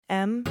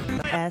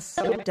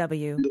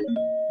MSW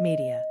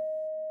Media.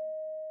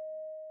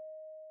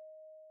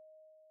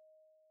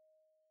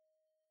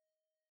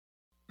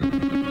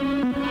 News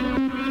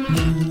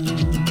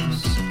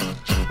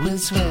with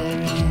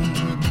swearing.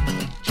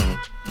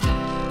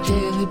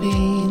 Daily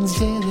beans,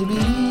 daily beans.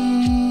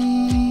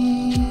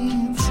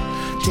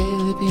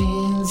 Daily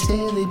beans,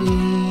 daily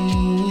beans.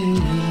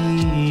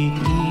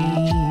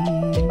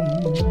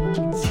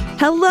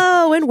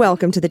 Hello and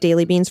welcome to the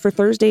Daily Beans for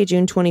Thursday,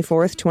 June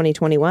 24th,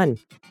 2021.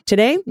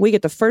 Today, we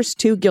get the first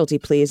two guilty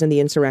pleas in the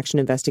insurrection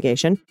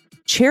investigation.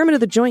 Chairman of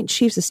the Joint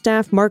Chiefs of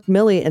Staff Mark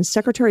Milley and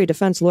Secretary of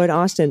Defense Lloyd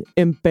Austin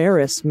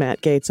embarrass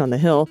Matt Gaetz on the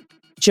Hill.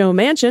 Joe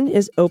Manchin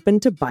is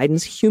open to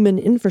Biden's human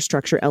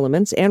infrastructure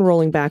elements and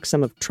rolling back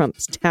some of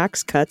Trump's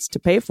tax cuts to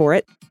pay for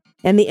it.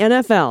 And the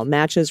NFL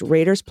matches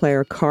Raiders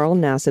player Carl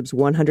Nassib's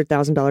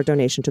 $100,000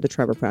 donation to the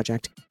Trevor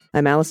Project.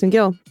 I'm Allison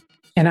Gill.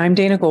 And I'm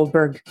Dana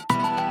Goldberg.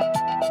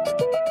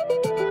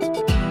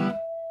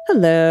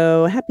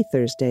 Hello. Happy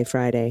Thursday,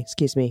 Friday.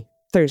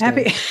 Thursday.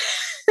 Happy.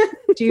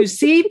 Do you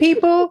see,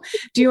 people?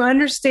 Do you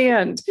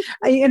understand?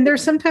 And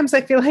there's sometimes I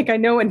feel like I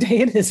know what day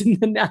it is, and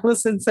then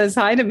Allison says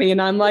hi to me,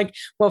 and I'm like,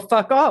 well,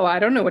 fuck all. I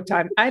don't know what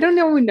time. I don't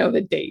know. We know the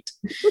date.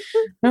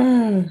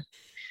 Yes.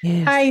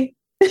 Hi.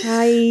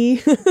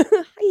 Hi.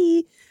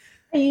 Hi.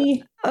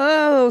 Hi.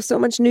 Oh, so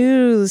much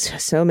news.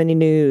 So many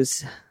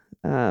news.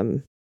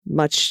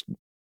 Much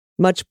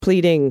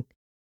pleading.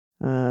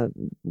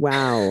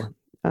 Wow.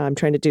 I'm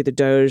trying to do the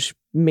Doge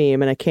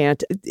meme and I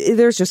can't.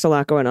 There's just a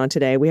lot going on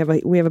today. We have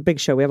a big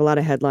show. We have a lot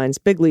of headlines,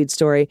 big lead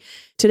story.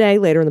 Today,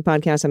 later in the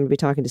podcast, I'm going to be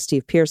talking to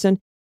Steve Pierson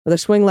with a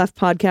Swing Left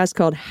podcast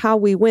called How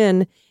We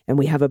Win. And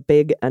we have a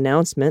big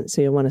announcement,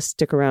 so you'll want to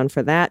stick around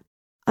for that.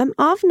 I'm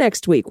off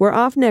next week. We're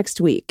off next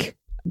week,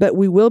 but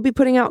we will be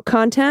putting out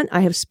content.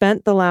 I have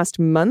spent the last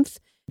month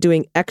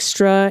doing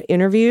extra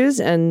interviews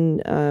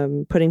and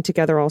putting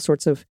together all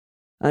sorts of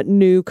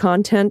new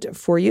content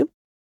for you.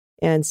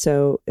 And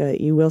so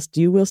you will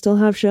still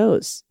have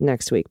shows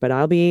next week, but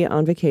I'll be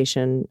on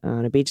vacation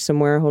on a beach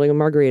somewhere holding a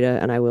margarita,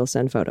 and I will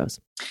send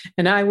photos.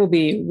 And I will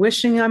be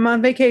wishing I'm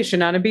on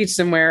vacation on a beach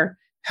somewhere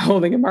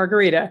holding a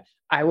margarita.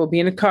 I will be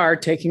in a car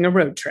taking a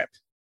road trip.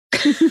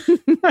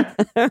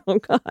 Oh,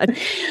 God.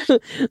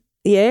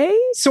 Yay?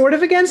 Sort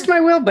of against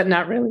my will, but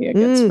not really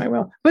against my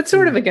will, but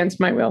sort of against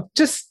my will.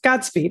 Just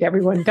Godspeed,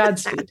 everyone.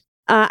 Godspeed.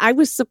 I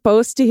was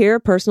supposed to hear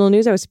personal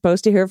news. I was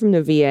supposed to hear from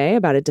the VA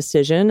about a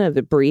decision of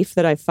the brief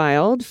that I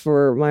filed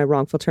for my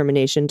wrongful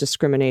termination,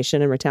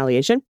 discrimination, and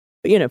retaliation.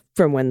 You know,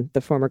 from when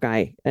the former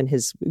guy and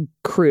his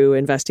crew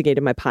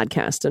investigated my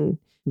podcast and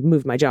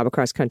moved my job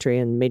across country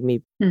and made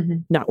me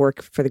not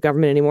work for the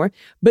government anymore.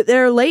 But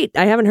they're late.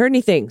 I haven't heard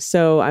anything.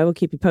 So I will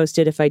keep you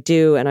posted if I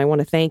do. And I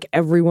want to thank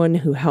everyone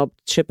who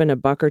helped chip in a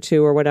buck or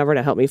two or whatever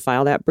to help me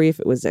file that brief.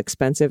 It was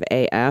expensive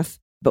AF.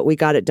 But we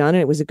got it done,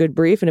 and it was a good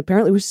brief, and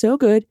apparently it was so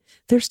good,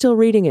 they're still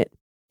reading it.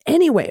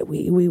 Anyway,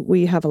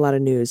 we have a lot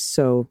of news,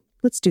 so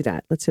let's do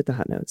that. Let's hit the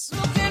hot notes.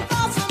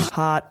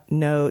 Hot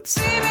notes.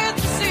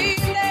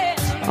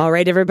 All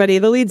right, everybody,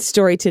 the lead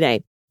story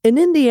today. An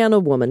Indiana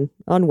woman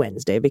on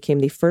Wednesday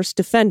became the first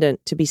defendant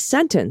to be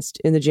sentenced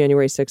in the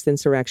January 6th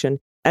insurrection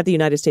at the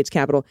United States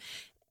Capitol,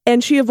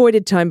 and she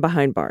avoided time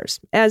behind bars.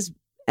 As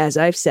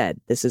I've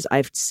said, this is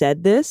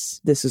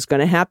going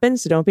to happen,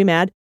 so don't be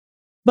mad.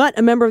 But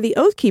a member of the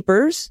Oath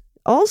Keepers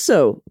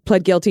also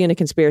pled guilty in a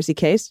conspiracy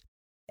case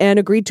and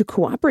agreed to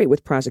cooperate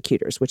with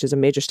prosecutors, which is a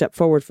major step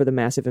forward for the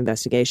massive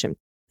investigation.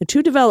 The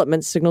two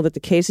developments signal that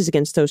the cases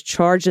against those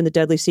charged in the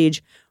deadly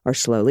siege are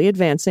slowly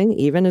advancing,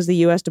 even as the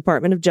U.S.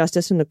 Department of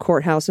Justice and the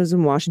courthouses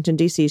in Washington,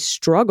 D.C.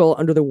 struggle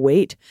under the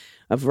weight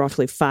of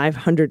roughly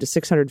 500 to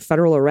 600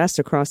 federal arrests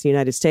across the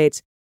United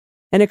States.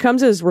 And it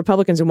comes as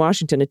Republicans in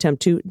Washington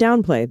attempt to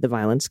downplay the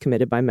violence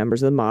committed by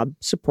members of the mob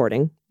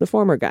supporting the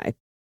former guy.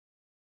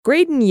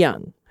 Graydon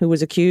Young, who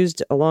was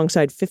accused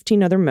alongside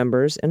 15 other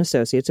members and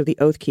associates of the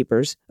Oath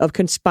Keepers of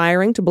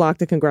conspiring to block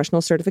the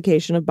congressional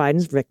certification of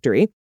Biden's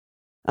victory,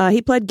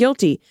 he pled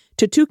guilty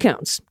to 2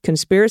 counts,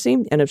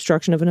 conspiracy and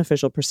obstruction of an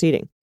official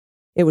proceeding.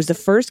 It was the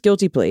first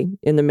guilty plea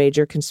in the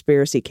major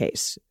conspiracy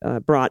case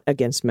brought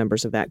against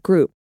members of that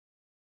group.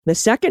 The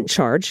second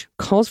charge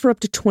calls for up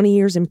to 20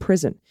 years in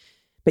prison,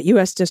 but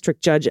U.S.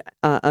 District Judge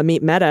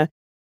Amit Mehta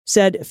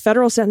said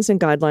federal sentencing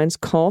guidelines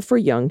call for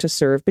Young to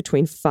serve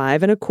between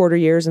 5.25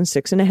 years and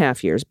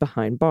 6.5 years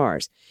behind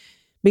bars.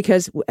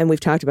 Because, and we've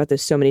talked about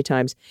this so many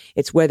times,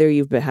 it's whether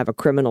you have a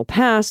criminal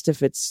past,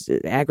 if it's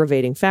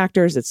aggravating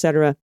factors,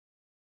 etc.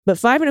 But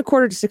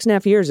 5.25 to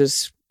 6.5 years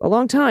is a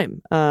long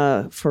time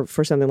for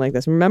something like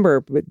this.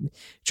 Remember,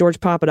 George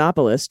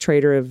Papadopoulos,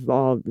 traitor of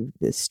all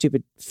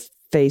stupid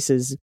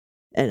faces,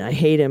 and I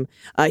hate him,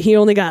 he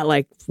only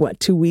got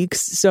 2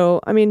 weeks.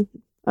 So, I mean,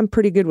 I'm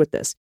pretty good with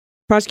this.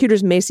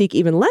 Prosecutors may seek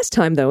even less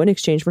time, though, in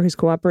exchange for his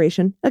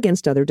cooperation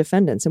against other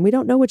defendants. And we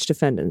don't know which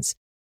defendants.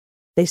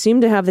 They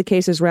seem to have the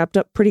cases wrapped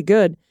up pretty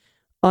good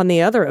on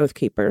the other Oath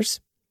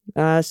Keepers.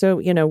 So,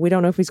 we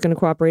don't know if he's going to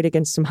cooperate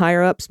against some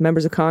higher-ups,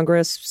 members of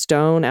Congress,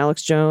 Stone,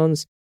 Alex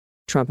Jones,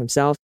 Trump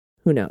himself.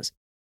 Who knows?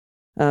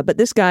 But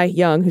this guy,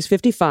 Young, who's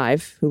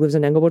 55, who lives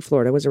in Englewood,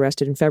 Florida, was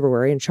arrested in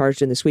February and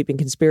charged in the sweeping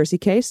conspiracy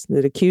case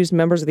that accused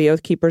members of the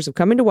Oath Keepers of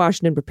coming to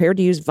Washington prepared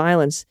to use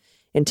violence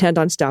intent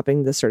on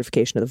stopping the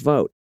certification of the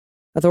vote.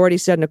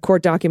 Authorities said in a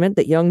court document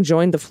that Young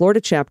joined the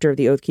Florida chapter of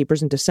the Oath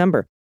Keepers in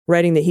December,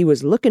 writing that he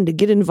was looking to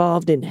get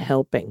involved in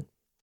helping.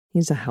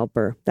 He's a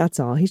helper. That's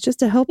all. He's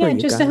just a helper. Yeah,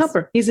 just a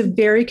helper. He's a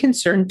very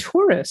concerned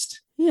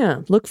tourist.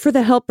 Yeah, look for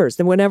the helpers.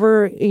 And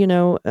whenever,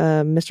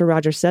 Mr.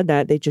 Rogers said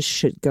that, they just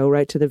should go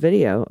right to the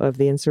video of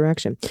the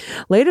insurrection.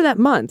 Later that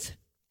month,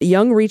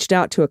 Young reached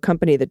out to a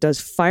company that does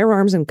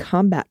firearms and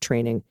combat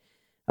training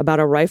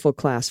about a rifle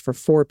class for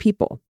 4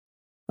 people.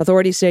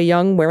 Authorities say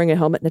Young, wearing a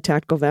helmet and a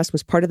tactical vest,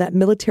 was part of that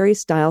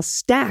military-style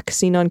stack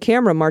seen on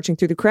camera marching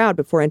through the crowd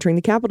before entering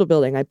the Capitol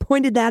building. I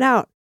pointed that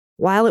out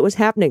while it was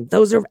happening.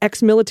 Those are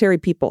ex-military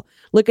people.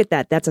 Look at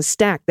that. That's a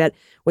stack that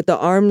with the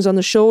arms on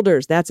the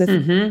shoulders. That's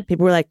a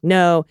people were like,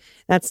 no,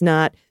 that's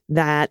not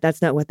that.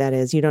 That's not what that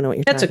is. You don't know what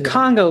you're talking about. That's a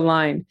Congo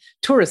line.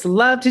 Tourists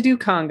love to do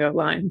Congo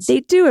lines.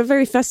 They do a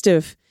very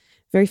festive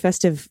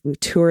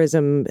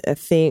tourism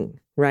thing,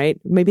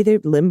 right? Maybe they're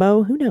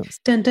limbo. Who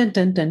knows? Dun, dun,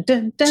 dun, dun,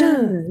 dun,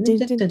 dun, dun,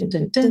 dun, dun,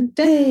 dun, dun,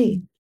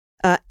 dun.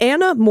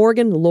 Anna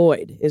Morgan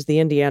Lloyd is the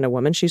Indiana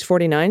woman. She's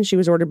 49. She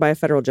was ordered by a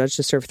federal judge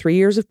to serve 3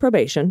 years of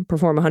probation,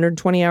 perform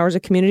 120 hours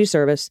of community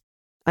service.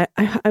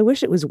 I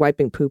wish it was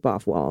wiping poop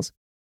off walls,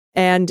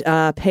 and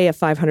pay a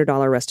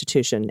 $500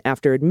 restitution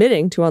after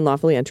admitting to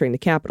unlawfully entering the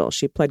Capitol.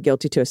 She pled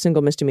guilty to a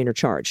single misdemeanor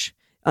charge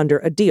under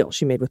a deal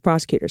she made with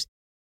prosecutors.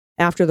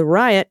 After the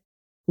riot,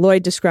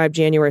 Lloyd described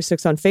January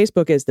 6th on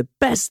Facebook as the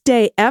best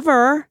day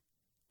ever.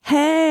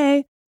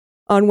 Hey!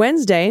 On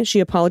Wednesday, she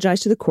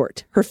apologized to the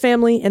court, her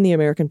family, and the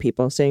American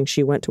people, saying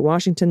she went to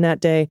Washington that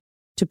day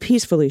to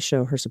peacefully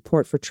show her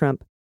support for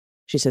Trump.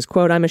 She says,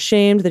 quote, "I'm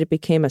ashamed that it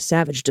became a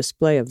savage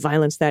display of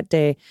violence that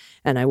day.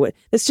 And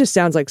this just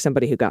sounds like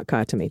somebody who got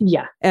caught to me.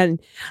 Yeah. And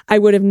I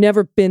would have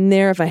never been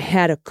there if I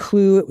had a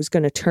clue it was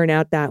going to turn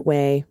out that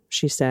way,"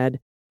 she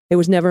said. "It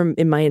was never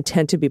in my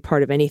intent to be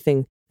part of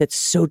anything that's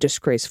so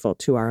disgraceful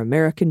to our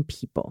American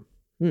people."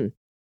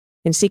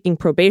 In seeking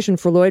probation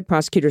for Lloyd,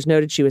 prosecutors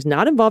noted she was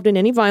not involved in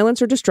any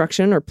violence or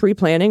destruction or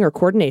pre-planning or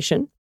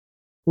coordination.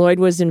 Lloyd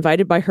was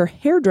invited by her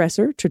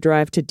hairdresser to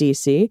drive to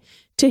D.C.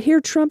 to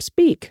hear Trump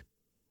speak,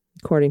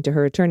 according to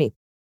her attorney.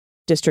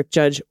 District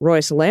Judge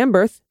Royce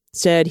Lamberth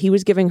said he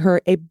was giving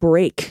her a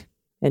break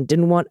and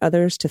didn't want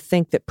others to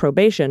think that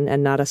probation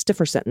and not a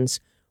stiffer sentence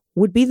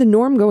would be the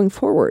norm going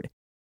forward.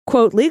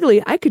 Quote,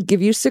 "Legally, I could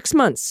give you 6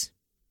 months.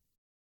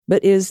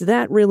 But is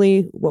that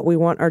really what we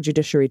want our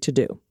judiciary to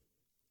do?"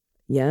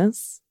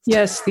 Yes.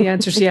 Yes, the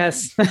answer is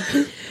yes.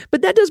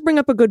 But that does bring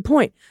up a good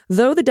point.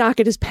 Though the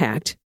docket is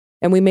packed,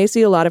 and we may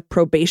see a lot of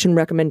probation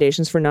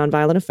recommendations for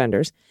nonviolent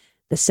offenders,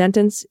 the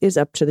sentence is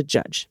up to the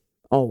judge,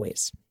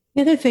 always.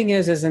 The other thing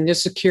is, and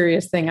just a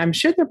curious thing, I'm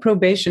sure their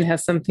probation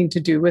has something to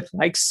do with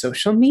like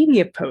social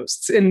media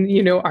posts. And,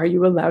 are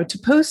you allowed to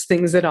post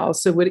things that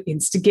also would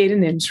instigate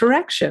an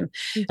insurrection?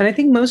 And I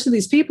think most of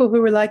these people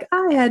who were like,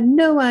 I had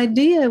no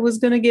idea it was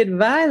going to get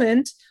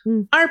violent,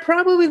 are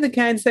probably the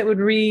kinds that would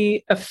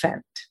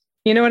re-offend.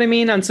 You know what I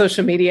mean? On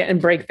social media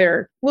and break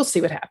their, we'll see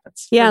what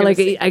happens. Yeah, like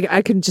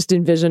I can just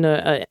envision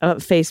a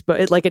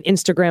Facebook, like an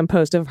Instagram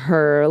post of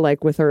her,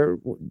 like with her,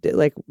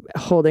 like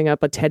holding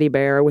up a teddy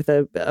bear with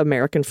a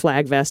American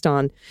flag vest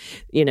on,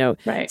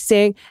 right,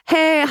 saying,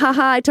 "Hey,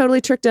 haha, I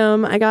totally tricked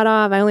him. I got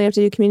off. I only have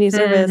to do community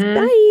service.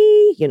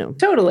 Bye."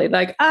 Totally.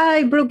 Like,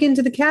 I broke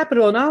into the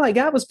Capitol and all I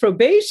got was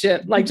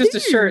probation. Like just a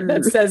shirt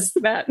that says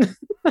that.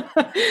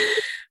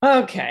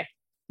 Okay.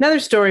 Another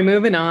story,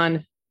 moving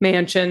on.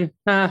 Manchin,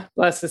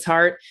 bless his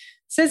heart,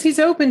 says he's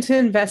open to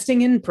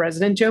investing in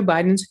President Joe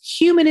Biden's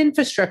human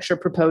infrastructure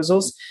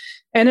proposals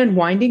and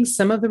unwinding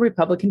some of the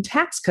Republican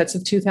tax cuts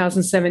of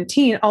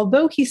 2017,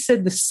 although he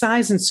said the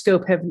size and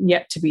scope have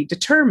yet to be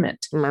determined.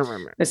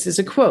 This is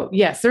a quote.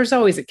 Yes, there's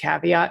always a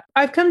caveat.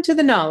 "I've come to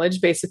the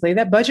knowledge, basically,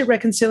 that budget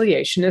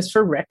reconciliation is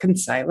for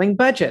reconciling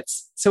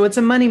budgets. So it's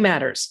a money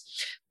matters."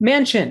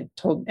 Manchin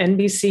told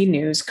NBC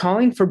News,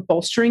 calling for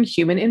bolstering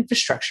human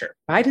infrastructure,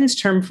 Biden's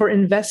term for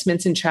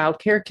investments in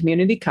childcare,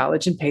 community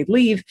college, and paid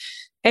leave,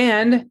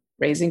 and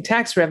raising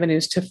tax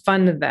revenues to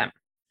fund them.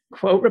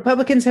 Quote,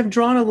 "Republicans have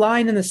drawn a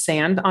line in the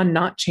sand on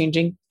not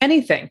changing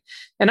anything.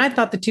 And I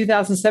thought the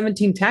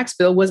 2017 tax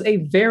bill was a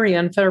very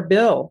unfair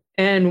bill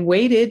and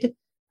weighted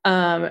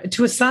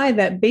to a side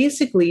that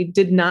basically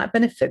did not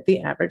benefit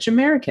the average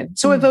American.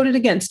 So I voted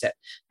against it."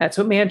 That's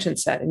what Manchin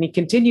said. And he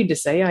continued to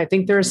say, "I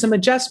think there are some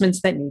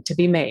adjustments that need to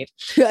be made."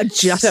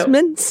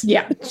 Adjustments? So,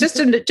 yeah.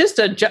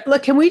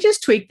 Look, can we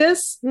just tweak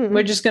this?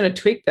 We're just going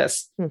to tweak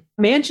this.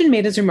 Manchin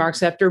made his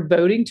remarks after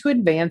voting to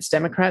advance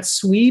Democrats'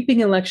 sweeping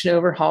election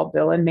overhaul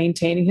bill and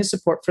maintaining his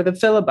support for the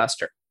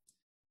filibuster.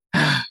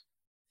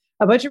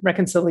 A budget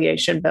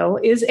reconciliation bill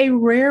is a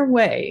rare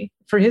way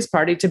for his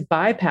party to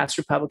bypass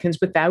Republicans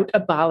without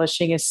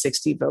abolishing a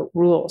 60-vote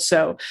rule.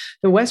 So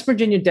the West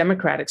Virginia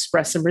Democrat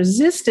expressed some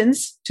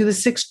resistance to the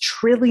 $6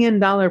 trillion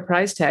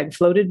price tag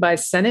floated by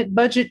Senate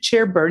Budget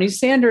Chair Bernie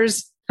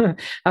Sanders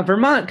of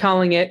Vermont,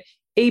 calling it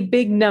a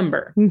big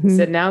number. Mhm.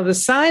 Said, now the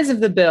size of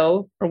the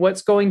bill or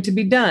what's going to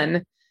be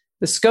done,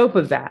 the scope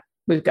of that,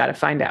 we've got to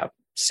find out.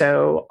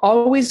 So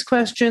always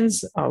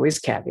questions, always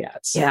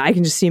caveats. Yeah, I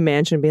can just see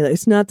Manchin be like,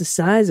 it's not the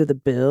size of the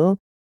bill.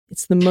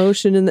 It's the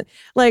motion and the,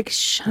 like,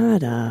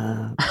 shut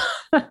up.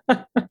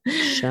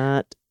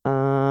 Shut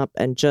up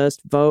and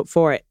just vote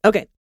for it.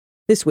 Okay.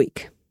 This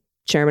week,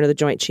 Chairman of the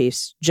Joint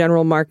Chiefs,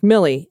 General Mark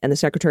Milley, and the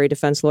Secretary of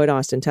Defense, Lloyd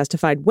Austin,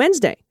 testified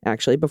Wednesday,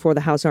 actually, before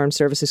the House Armed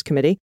Services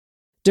Committee.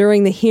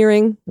 During the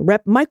hearing,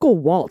 Rep. Michael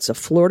Waltz, a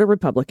Florida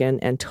Republican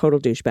and total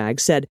douchebag,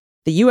 said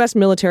the U.S.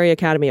 Military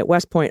Academy at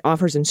West Point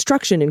offers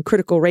instruction in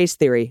critical race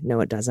theory. No,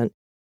 it doesn't.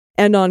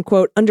 And on,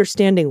 quote,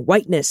 understanding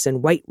whiteness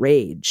and white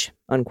rage,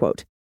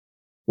 unquote.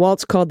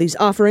 Waltz called these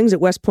offerings at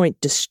West Point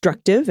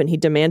destructive, and he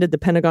demanded the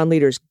Pentagon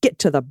leaders get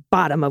to the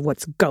bottom of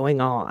what's going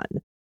on.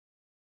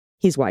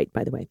 He's white,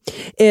 by the way.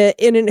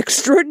 In an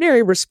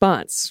extraordinary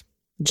response,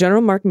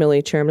 General Mark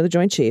Milley, Chairman of the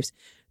Joint Chiefs,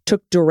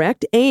 took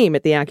direct aim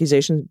at the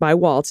accusations by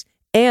Waltz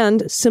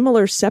and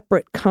similar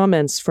separate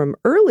comments from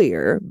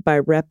earlier by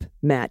Rep.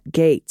 Matt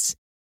Gaetz.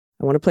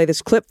 I want to play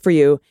this clip for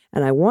you,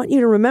 and I want you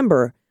to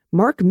remember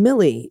Mark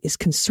Milley is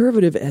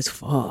conservative as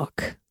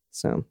fuck.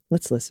 So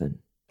let's listen.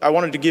 I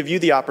wanted to give you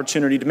the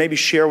opportunity to maybe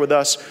share with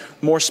us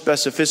more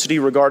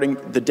specificity regarding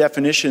the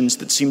definitions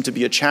that seem to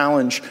be a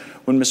challenge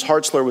when Ms.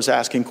 Hartzler was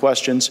asking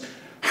questions.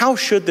 How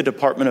should the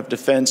Department of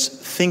Defense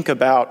think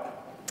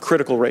about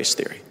critical race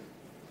theory?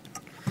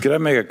 Could I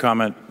make a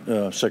comment,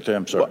 Secretary?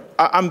 I'm sorry. Well,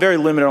 I'm very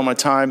limited on my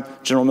time,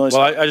 General Milley.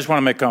 Well, I just want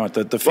to make a comment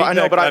that the feedback I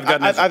know, but I've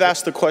gotten I've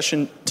asked the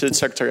question to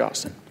Secretary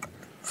Austin.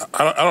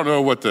 I don't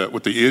know what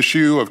the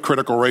issue of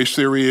critical race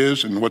theory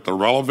is and what the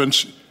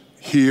relevance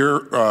here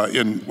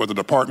with the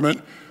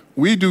department.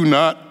 We do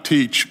not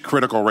teach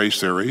critical race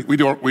theory. We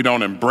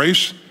don't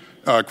embrace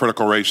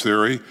critical race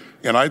theory,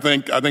 and I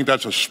think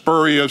that's a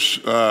spurious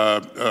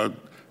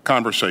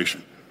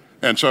conversation.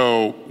 And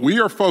so we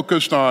are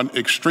focused on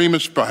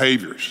extremist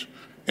behaviors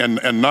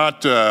and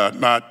not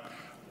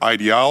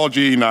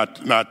ideology,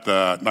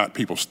 not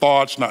people's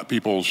thoughts, not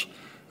people's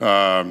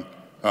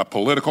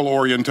political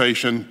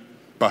orientation.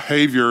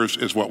 Behaviors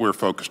is what we're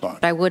focused on.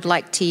 I would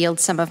like to yield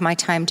some of my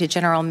time to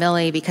General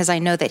Milley because I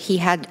know that he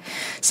had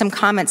some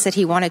comments that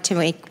he wanted to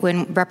make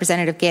when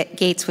Representative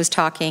Gaetz was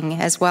talking,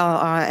 as well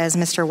as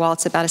Mr.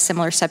 Waltz, about a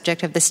similar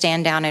subject of the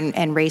stand down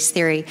and race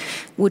theory.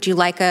 Would you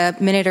like a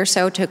minute or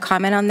so to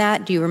comment on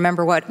that? Do you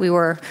remember what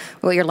your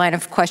line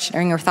of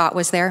questioning or thought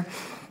was there?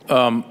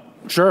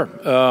 Sure.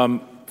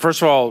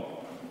 First of all,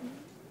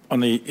 on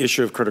the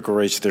issue of critical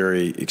race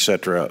theory, et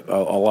cetera,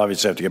 I'll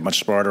obviously have to get much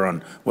smarter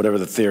on whatever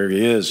the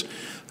theory is.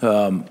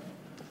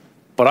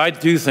 But I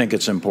do think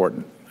it's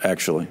important,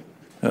 actually,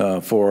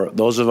 for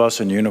those of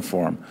us in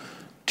uniform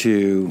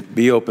to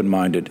be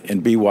open-minded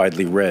and be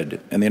widely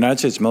read. And the United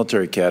States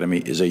Military Academy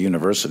is a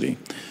university.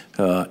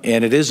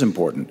 And it is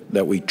important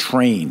that we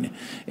train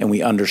and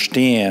we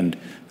understand.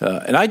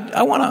 And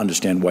I want to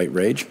understand white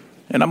rage,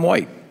 and I'm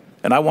white,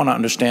 and I want to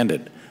understand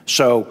it.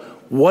 So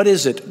what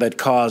is it that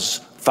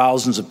caused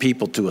thousands of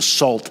people to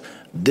assault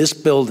this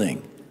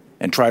building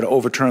and try to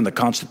overturn the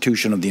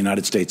Constitution of the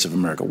United States of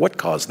America? What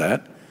caused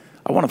that?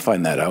 I want to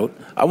find that out.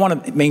 I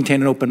want to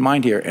maintain an open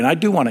mind here, and I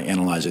do want to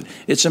analyze it.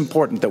 It's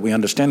important that we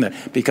understand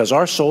that because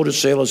our soldiers,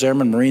 sailors,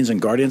 airmen, Marines,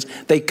 and Guardians,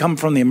 they come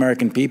from the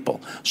American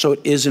people. So it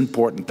is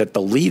important that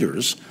the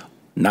leaders,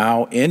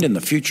 now and in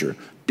the future,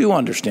 do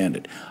understand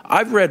it.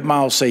 I've read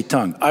Mao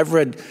Zedong.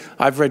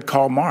 I've read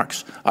Karl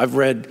Marx. I've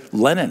read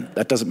Lenin.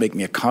 That doesn't make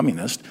me a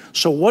communist.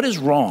 So what is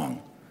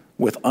wrong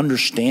with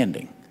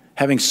understanding,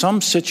 having some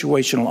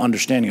situational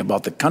understanding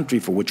about the country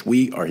for which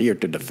we are here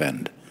to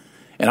defend?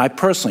 And I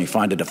personally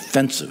find it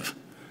offensive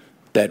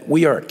that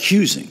we are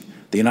accusing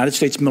the United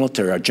States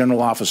military, our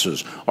general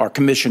officers, our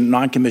commissioned,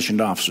 non-commissioned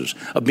officers,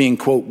 of being,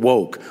 quote,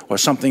 woke or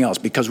something else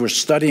because we're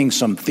studying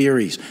some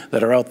theories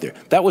that are out there.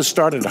 That was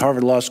started at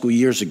Harvard Law School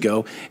years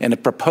ago, and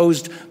it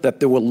proposed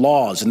that there were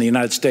laws in the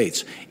United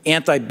States,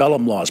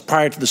 antebellum laws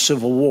prior to the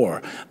Civil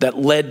War, that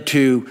led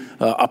to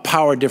a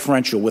power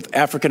differential with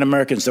African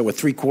Americans that were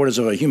three-quarters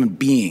of a human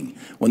being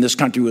when this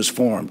country was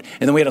formed.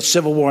 And then we had a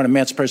Civil War and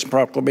Emancipation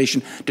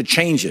Proclamation to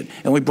change it.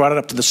 And we brought it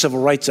up to the Civil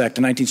Rights Act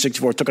in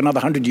 1964. It took another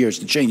 100 years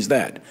to change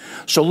that.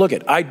 So look,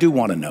 I do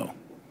want to know.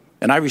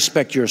 And I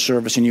respect your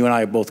service, and you and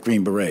I are both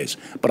Green Berets.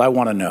 But I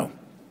want to know.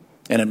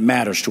 And it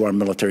matters to our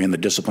military and the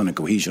discipline and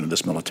cohesion of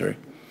this military.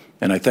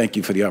 And I thank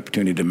you for the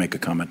opportunity to make a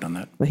comment on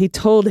that. Well, he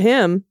told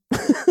him.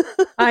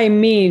 I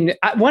mean,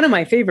 one of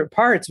my favorite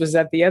parts was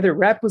that the other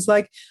rep was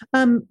like,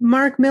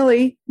 Mark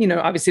Milley,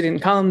 obviously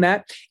didn't call him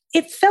that.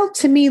 It felt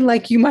to me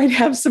like you might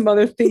have some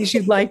other things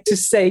you'd like to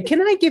say.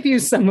 Can I give you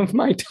some of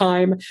my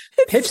time?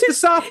 Pitch the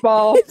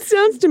softball. It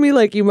sounds to me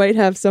like you might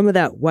have some of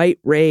that white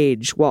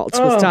rage Waltz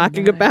was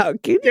talking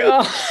about. Can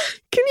you?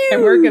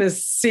 And we're going to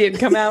see it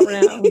come out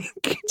now.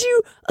 Could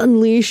you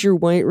unleash your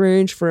white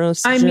rage for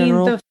us,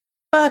 General? The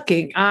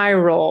fucking eye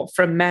roll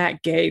from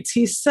Matt Gaetz.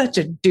 He's such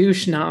a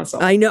douche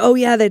nozzle. I know. Oh,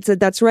 yeah,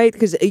 that's right.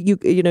 Because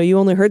you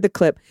only heard the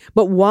clip.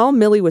 But while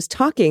Milley was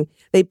talking,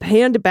 they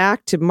panned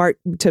back to Matt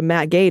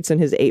Gaetz and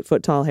his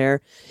 8-foot tall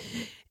hair.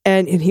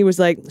 And he was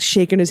like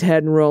shaking his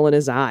head and rolling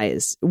his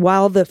eyes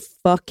while the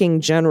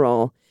fucking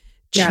general,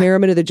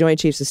 chairman of the Joint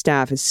Chiefs of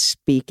Staff, is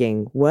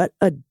speaking. What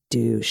a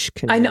douche.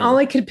 And all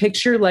I could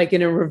picture, like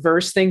in a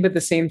reverse thing, but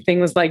the same thing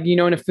was like, you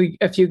know, in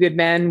a few Good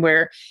Men,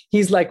 where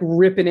he's like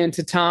ripping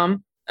into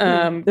Tom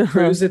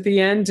Cruise at the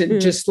end and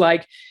just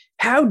like,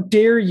 how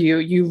dare you,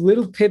 you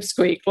little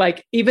pipsqueak.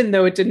 Like, even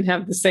though it didn't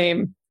have the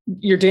same,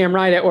 you're damn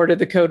right I ordered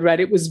the code red,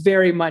 it was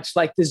very much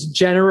like this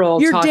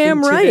general You're talking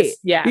damn to right.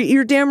 this,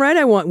 You're damn right.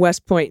 I want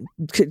West Point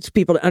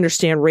people to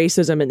understand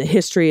racism and the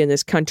history in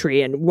this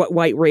country and what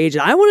white rage.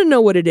 I want to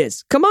know what it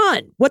is. Come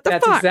on. What the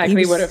That's fuck?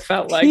 exactly what it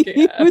felt like.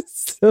 He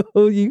was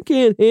so, you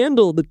can't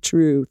handle the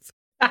truth.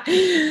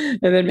 And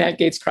then Matt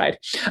Gaetz cried.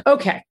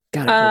 Okay.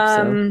 God, I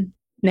hope so.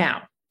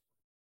 Now,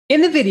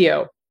 in the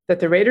video that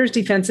the Raiders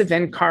defensive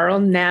end Carl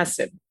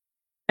Nassib,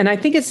 and I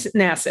think it's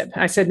Nassib.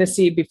 I said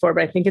Nassib before,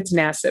 but I think it's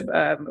Nassib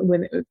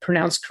when it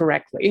pronounced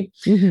correctly.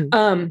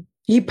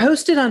 He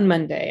posted on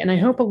Monday, and I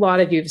hope a lot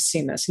of you have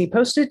seen this. He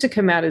posted to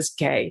come out as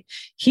gay.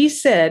 He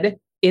said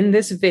in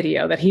this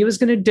video that he was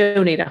going to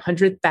donate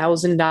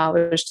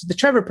 $100,000 to the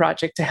Trevor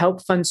Project to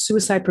help fund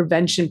suicide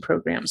prevention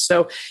programs.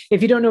 So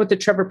if you don't know what the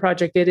Trevor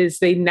Project is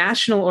the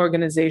national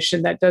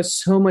organization that does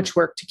so much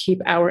work to keep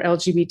our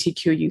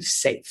LGBTQ youth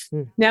safe.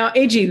 Now,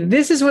 AG,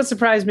 this is what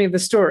surprised me of the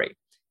story.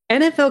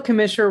 NFL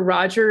Commissioner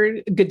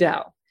Roger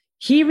Goodell,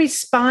 he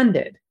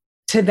responded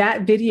to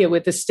that video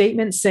with a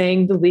statement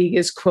saying the league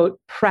is, quote,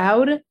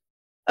 proud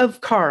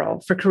of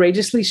Carl for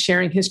courageously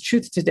sharing his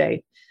truth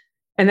today.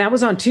 And that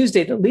was on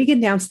Tuesday. The league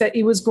announced that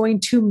it was going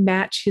to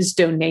match his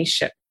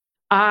donation.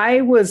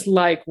 I was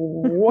like,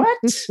 what?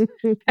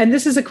 And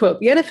this is a quote.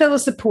 The NFL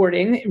is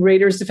supporting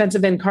Raiders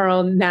defensive end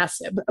Carl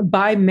Nassib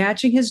by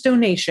matching his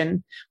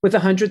donation with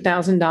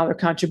 $100,000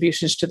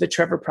 contributions to the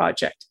Trevor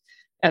Project.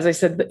 As I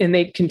said, and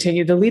they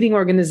continue, the leading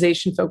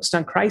organization focused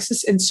on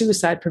crisis and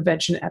suicide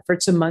prevention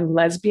efforts among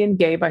lesbian,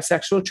 gay,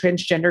 bisexual,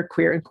 transgender,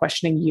 queer, and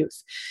questioning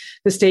youth.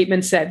 The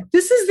statement said,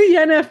 this is the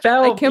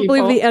NFL. I can't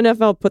believe the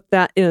NFL put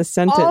that in a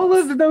sentence. All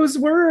of those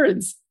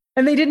words.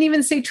 And they didn't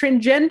even say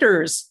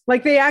transgenders.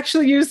 Like, they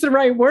actually used the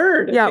right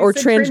word. Yeah, they or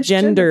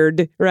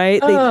transgendered,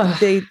 right?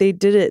 They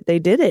did it. They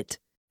did it.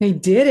 They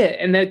did it.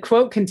 And the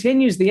quote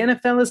continues, the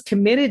NFL is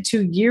committed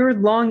to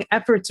year-long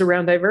efforts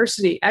around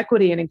diversity,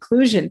 equity, and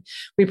inclusion.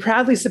 We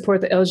proudly support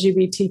the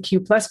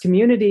LGBTQ plus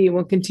community and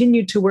will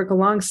continue to work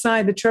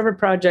alongside the Trevor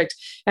Project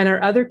and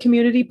our other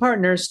community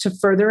partners to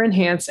further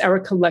enhance our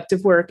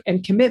collective work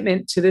and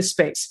commitment to this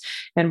space.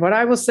 And what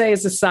I will say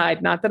as a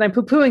side, not that I'm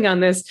poo-pooing on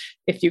this,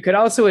 if you could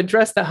also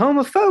address the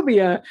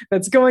homophobia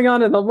that's going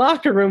on in the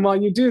locker room while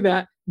you do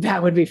that,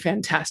 that would be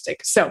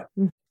fantastic. So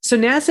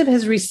Nassib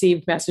has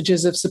received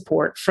messages of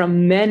support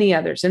from many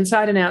others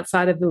inside and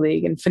outside of the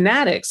league. And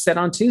Fanatics said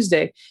on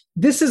Tuesday,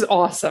 this is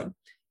awesome.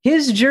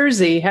 His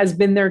jersey has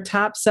been their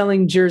top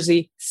selling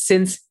jersey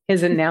since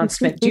his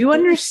announcement. Do you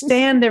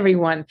understand,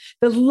 everyone,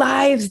 the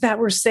lives that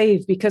were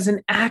saved because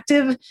an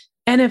active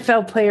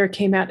NFL player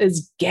came out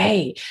as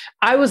gay?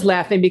 I was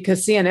laughing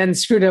because CNN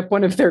screwed up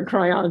one of their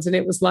cry-ons and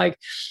it was like,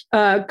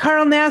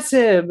 Carl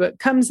Nassib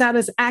comes out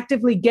as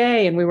actively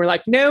gay. And we were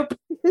like, nope.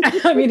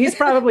 I mean, he's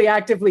probably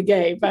actively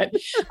gay, but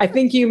I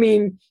think you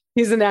mean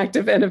he's an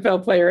active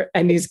NFL player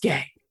and he's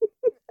gay.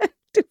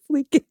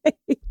 Actively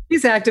gay.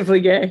 He's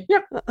actively gay.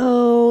 Yep.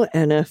 Oh,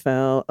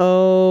 NFL.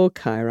 Oh,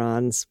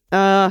 Chirons.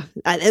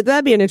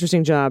 That'd be an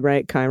interesting job,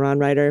 right? Chiron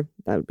writer.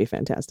 That would be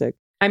fantastic.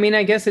 I mean,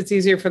 I guess it's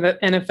easier for the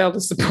NFL to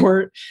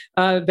support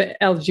the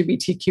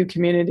LGBTQ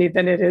community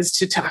than it is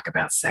to talk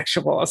about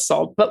sexual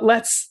assault. But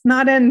let's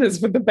not end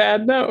this with a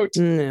bad note.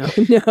 No.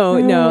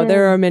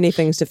 There are many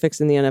things to fix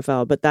in the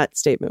NFL, but that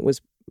statement was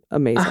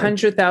amazing.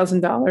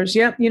 $100,000.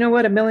 Yep. You know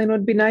what? $1 million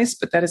would be nice,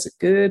 but that is a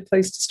good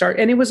place to start.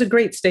 And it was a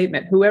great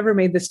statement. Whoever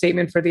made the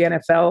statement for the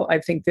NFL, I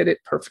think did it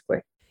perfectly.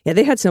 Yeah,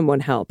 they had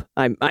someone help.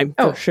 I'm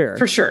for sure.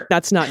 For sure.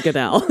 That's not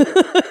Goodell.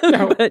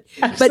 No, but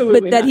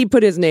that he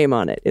put his name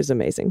on it is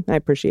amazing. I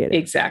appreciate it.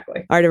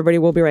 Exactly. All right, everybody,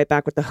 we'll be right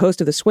back with the host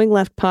of the Swing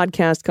Left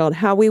podcast called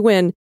How We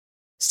Win,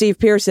 Steve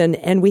Pierson,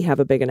 and we have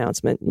a big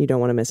announcement. You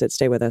don't want to miss it.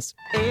 Stay with us.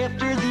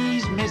 After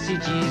these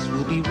messages,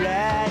 we'll be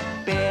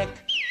right back.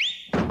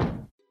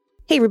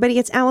 Hey, everybody,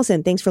 it's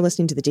Allison. Thanks for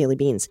listening to the Daily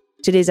Beans.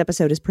 Today's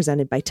episode is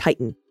presented by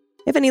Titan.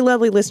 If any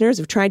lovely listeners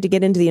have tried to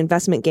get into the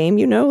investment game,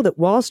 you know that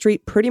Wall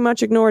Street pretty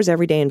much ignores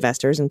everyday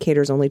investors and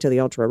caters only to the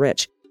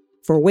ultra-rich.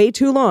 For way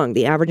too long,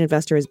 the average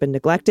investor has been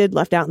neglected,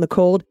 left out in the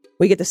cold.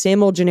 We get the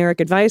same old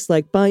generic advice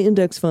like buy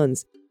index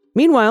funds.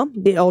 Meanwhile,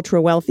 the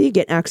ultra-wealthy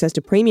get access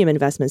to premium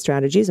investment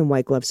strategies and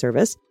white glove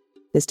service.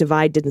 This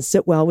divide didn't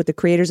sit well with the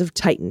creators of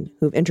Titan,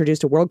 who've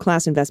introduced a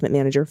world-class investment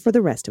manager for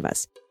the rest of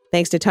us.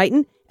 Thanks to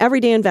Titan,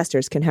 everyday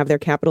investors can have their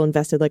capital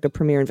invested like a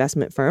premier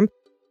investment firm,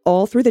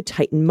 all through the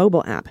Titan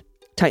mobile app.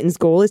 Titan's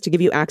goal is to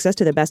give you access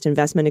to the best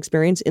investment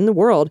experience in the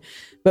world,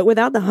 but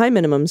without the high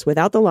minimums,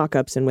 without the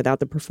lockups, and without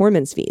the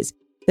performance fees.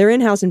 Their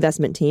in-house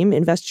investment team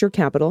invests your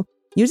capital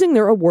using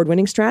their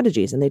award-winning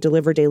strategies, and they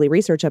deliver daily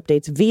research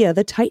updates via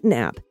the Titan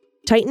app.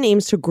 Titan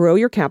aims to grow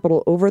your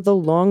capital over the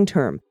long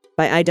term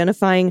by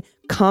identifying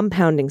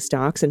compounding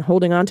stocks and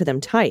holding on to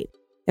them tight.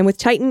 And with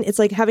Titan, it's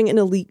like having an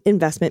elite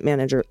investment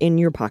manager in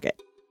your pocket.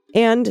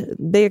 And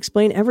they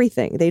explain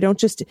everything. They don't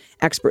just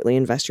expertly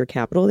invest your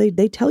capital.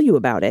 They tell you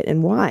about it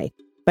and why.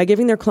 By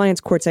giving their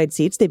clients courtside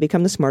seats, they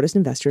become the smartest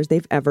investors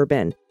they've ever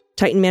been.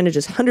 Titan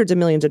manages hundreds of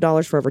millions of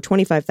dollars for over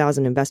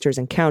 25,000 investors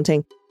and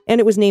counting. And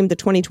it was named the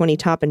 2020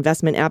 Top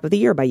Investment App of the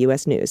Year by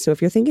U.S. News. So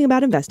if you're thinking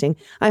about investing,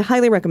 I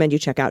highly recommend you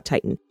check out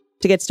Titan.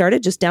 To get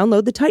started, just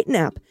download the Titan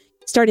app.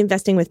 Start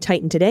investing with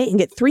Titan today and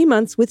get 3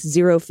 months with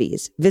zero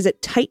fees.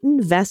 Visit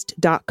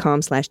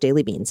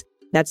titanvest.com/dailybeans.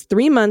 That's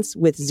 3 months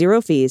with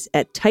zero fees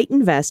at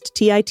titanvest,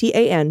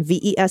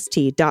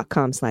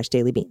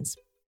 titanvest.com/dailybeans.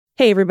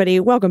 Hey, everybody.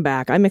 Welcome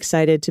back. I'm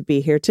excited to be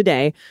here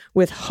today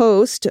with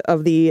host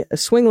of the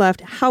Swing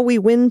Left How We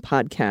Win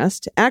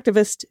podcast,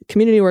 activist,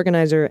 community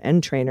organizer,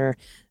 and trainer,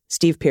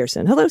 Steve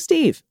Pierson. Hello,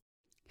 Steve.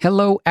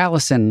 Hello,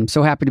 Allison. I'm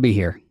so happy to be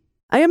here.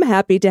 I am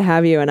happy to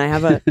have you, and I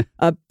have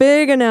a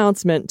big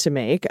announcement to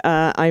make.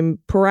 I'm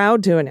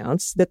proud to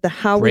announce that the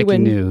How We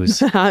Win news.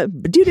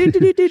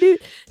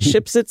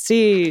 Ships at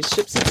sea.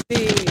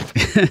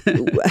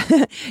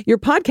 Your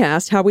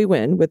podcast, How We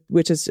Win,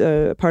 which is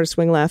part of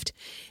Swing Left,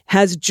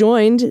 has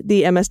joined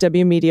the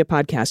MSW Media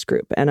podcast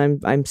group, and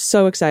I'm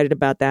so excited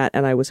about that.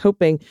 And I was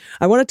hoping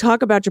I want to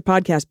talk about your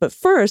podcast, but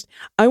first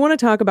I want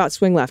to talk about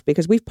Swing Left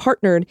because we've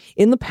partnered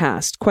in the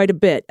past quite a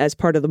bit as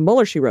part of the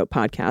Mueller, She Wrote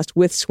podcast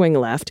with Swing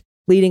Left,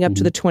 leading up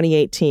to the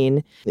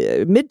 2018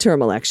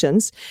 midterm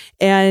elections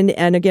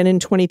and again in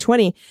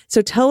 2020.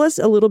 So tell us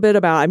a little bit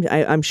about,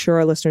 I'm sure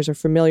our listeners are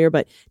familiar,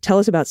 but tell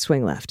us about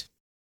Swing Left.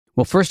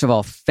 Well, first of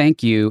all,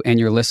 thank you and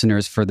your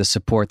listeners for the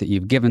support that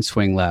you've given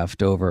Swing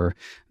Left over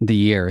the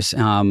years.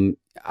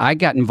 I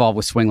got involved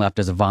with Swing Left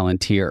as a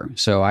volunteer.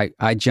 So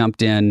I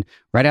jumped in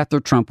right after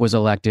Trump was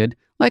elected,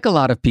 like a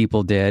lot of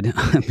people did,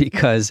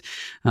 because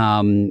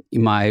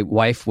my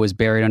wife was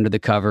buried under the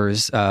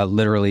covers,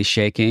 literally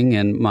shaking,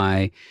 and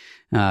my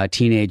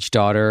teenage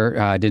daughter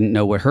didn't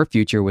know what her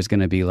future was going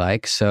to be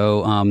like.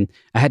 So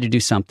I had to do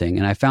something.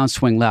 And I found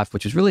Swing Left,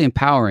 which was really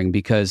empowering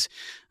because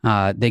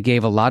they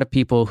gave a lot of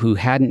people who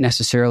hadn't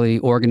necessarily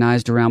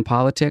organized around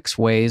politics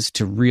ways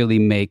to really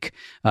make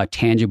a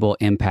tangible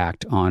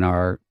impact on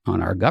our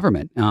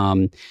government.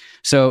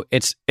 So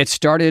it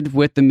started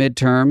with the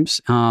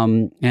midterms,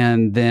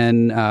 and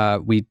then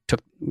we took.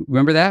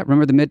 Remember that?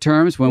 Remember the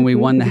midterms when we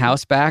won the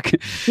House back?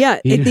 Yeah,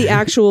 the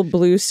actual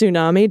blue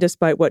tsunami,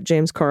 despite what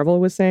James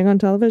Carville was saying on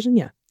television.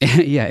 Yeah.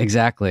 Yeah,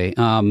 exactly.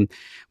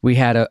 We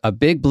had a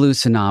big blue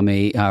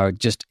tsunami,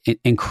 just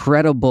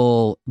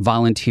incredible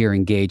volunteer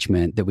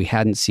engagement that we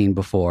hadn't seen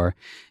before.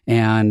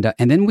 And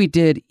then we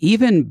did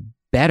even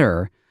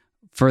better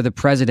for the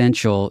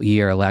presidential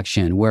year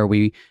election, where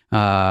we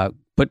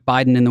put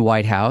Biden in the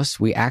White House.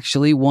 We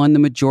actually won the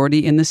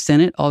majority in the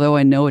Senate, although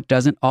I know it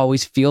doesn't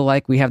always feel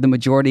like we have the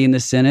majority in the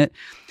Senate.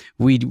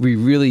 We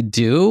really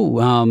do.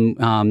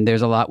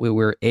 There's a lot we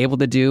were able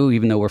to do,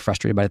 even though we're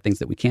frustrated by the things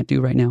that we can't do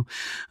right now.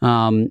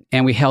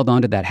 And we held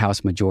on to that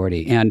House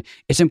majority. And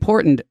it's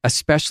important,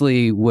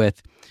 especially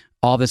with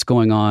all this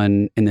going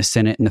on in the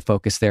Senate and the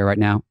focus there right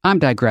now. I'm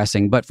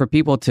digressing, but for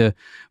people to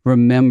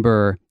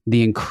remember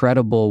the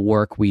incredible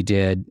work we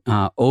did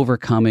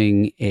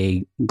overcoming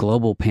a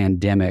global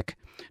pandemic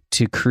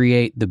to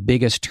create the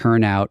biggest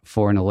turnout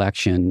for an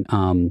election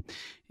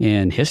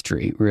in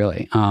history,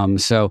 really.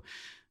 So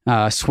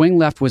Swing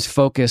Left was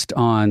focused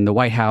on the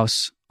White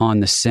House, on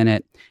the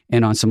Senate,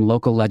 and on some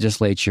local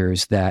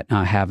legislatures that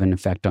have an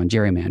effect on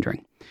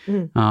gerrymandering.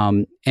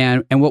 And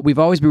what we've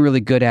always been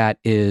really good at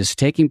is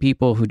taking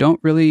people who don't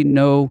really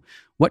know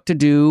what to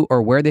do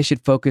or where they should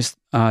focus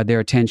their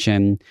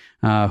attention,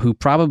 who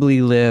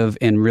probably live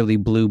in really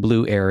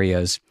blue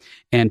areas,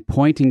 and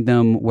pointing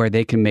them where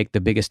they can make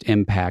the biggest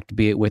impact,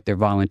 be it with their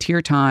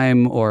volunteer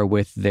time or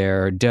with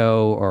their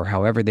dough or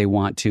however they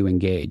want to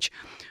engage.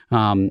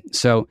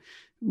 So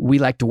we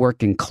like to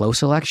work in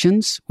close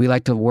elections. We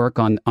like to work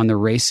on the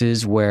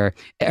races where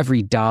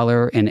every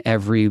dollar and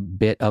every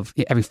bit of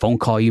every phone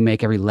call you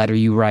make, every letter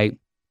you write,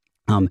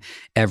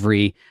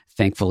 every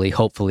thankfully,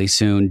 hopefully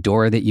soon,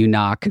 door that you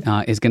knock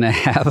is going to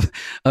have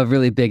a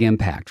really big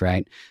impact,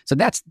 right? So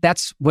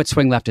that's what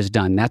Swing Left has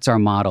done. That's our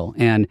model.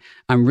 And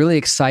I'm really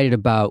excited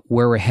about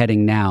where we're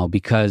heading now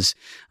because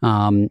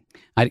I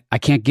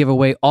can't give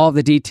away all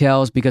the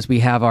details because we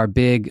have our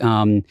big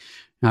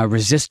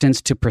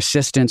resistance to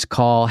persistence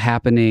call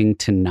happening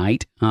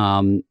tonight.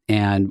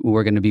 And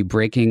we're going to be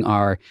breaking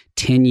our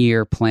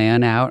 10-year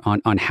plan out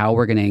on how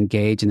we're going to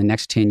engage in the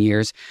next 10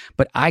 years.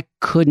 But I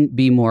couldn't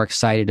be more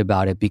excited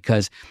about it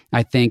because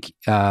I think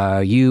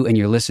you and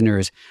your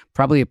listeners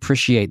probably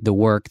appreciate the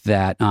work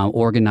that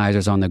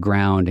organizers on the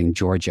ground in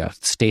Georgia,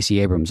 Stacey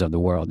Abrams of the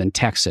world, in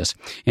Texas,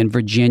 in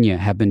Virginia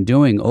have been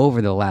doing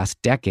over the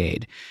last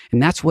decade.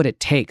 And that's what it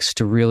takes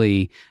to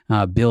really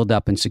build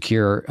up and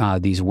secure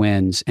these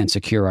wins and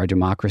secure our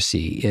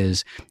democracy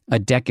is a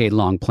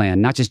decade-long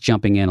plan, not just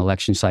jumping in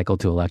election cycle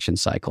to election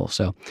cycle.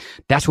 So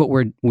that's what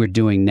we're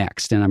doing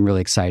next, and I'm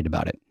really excited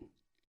about it.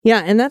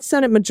 Yeah, and that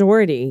Senate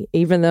majority,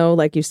 even though,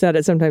 like you said,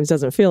 it sometimes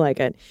doesn't feel like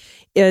it,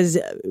 is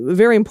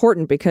very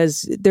important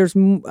because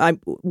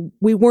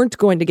we weren't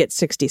going to get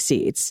 60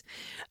 seats,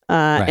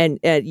 right.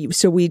 and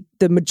so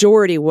the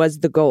majority was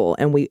the goal,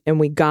 and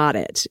we got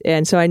it.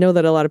 And so I know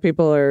that a lot of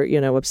people are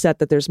upset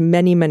that there's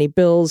many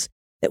bills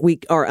that we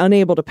are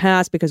unable to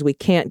pass because we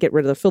can't get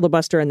rid of the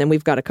filibuster, and then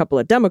we've got a couple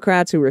of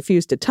Democrats who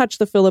refuse to touch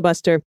the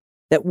filibuster.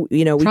 That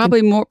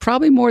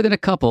probably more than a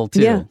couple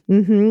too. Yeah,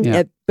 mm-hmm.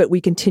 Yeah. But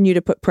we continue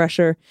to put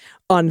pressure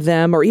on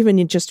them, or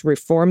even just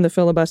reform the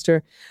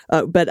filibuster.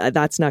 But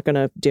that's not going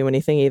to do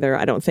anything either,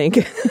 I don't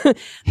think.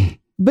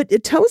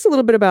 But tell us a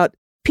little bit about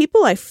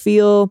people. I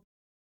feel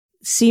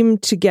seem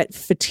to get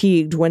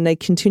fatigued when they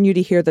continue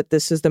to hear that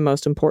this is the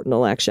most important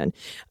election,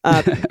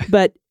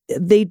 but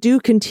they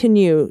do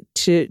continue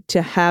to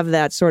have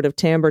that sort of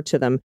timbre to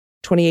them.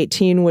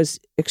 2018 was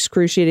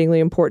excruciatingly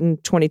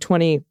important.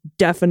 2020,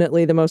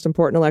 definitely the most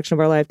important election of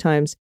our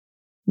lifetimes.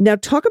 Now,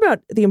 talk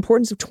about the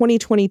importance of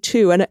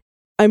 2022. And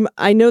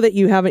I know that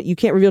you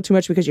can't reveal too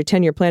much because your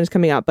 10-year plan is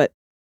coming out, but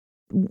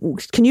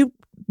can you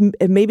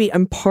maybe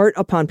impart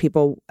upon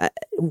people,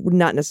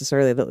 not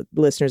necessarily the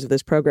listeners of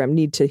this program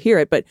need to hear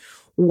it, but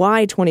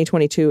why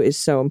 2022 is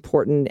so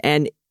important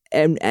and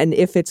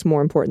if it's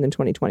more important than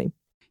 2020?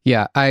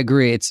 Yeah, I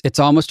agree. It's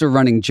almost a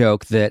running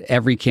joke that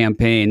every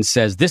campaign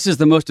says this is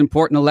the most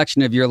important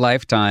election of your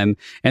lifetime.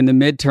 And the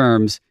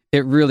midterms,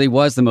 it really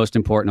was the most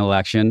important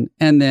election.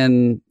 And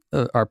then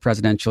our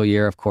presidential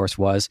year, of course,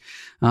 was.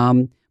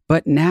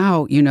 But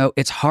now,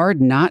 it's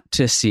hard not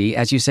to see,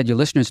 as you said, your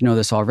listeners know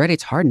this already,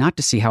 it's hard not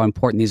to see how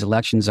important these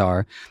elections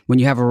are when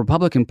you have a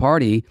Republican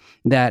Party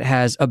that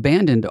has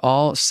abandoned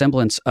all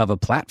semblance of a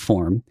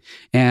platform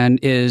and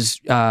is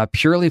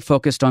purely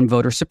focused on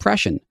voter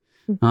suppression.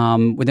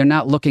 They're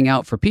not looking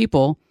out for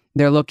people;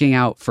 they're looking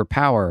out for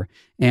power,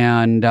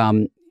 and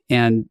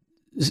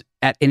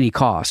at any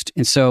cost.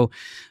 And so,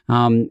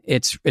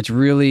 it's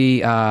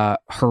really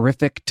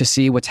horrific to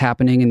see what's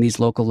happening in these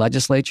local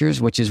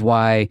legislatures, which is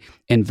why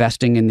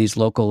investing in these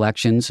local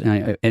elections,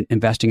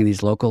 investing in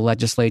these local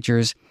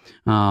legislatures,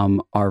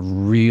 are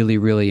really,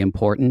 really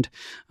important.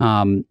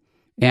 And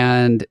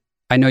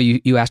I know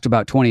you asked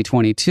about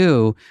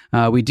 2022.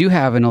 We do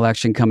have an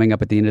election coming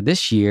up at the end of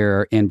this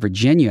year in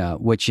Virginia,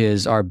 which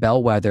is our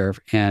bellwether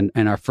and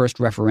our first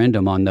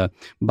referendum on the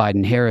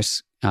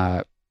Biden-Harris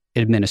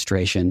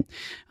administration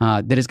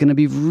that is going to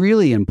be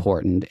really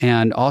important.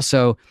 And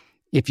also,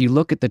 if you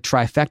look at the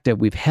trifecta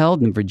we've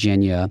held in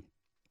Virginia,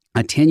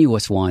 a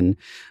tenuous one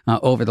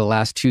over the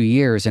last 2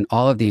 years, and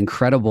all of the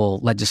incredible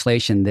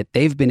legislation that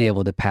they've been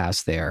able to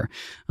pass there,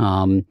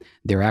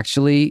 they're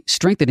actually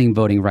strengthening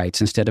voting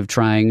rights instead of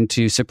trying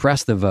to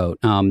suppress the vote.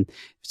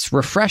 It's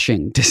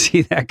refreshing to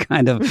see that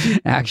kind of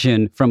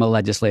action from a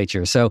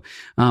legislature. So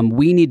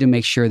we need to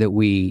make sure that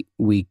we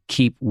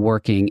keep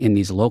working in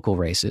these local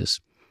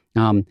races.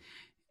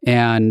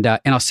 And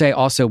I'll say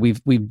also,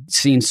 we've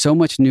seen so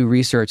much new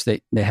research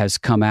that has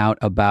come out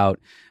about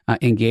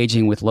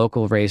engaging with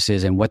local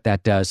races and what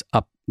that does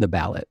up the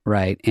ballot,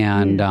 right?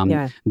 And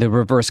the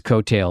reverse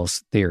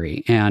coattails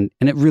theory, and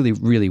it really,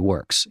 really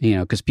works,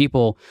 because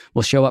people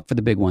will show up for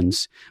the big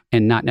ones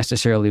and not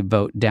necessarily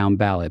vote down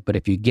ballot. But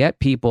if you get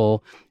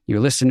people, your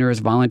listeners,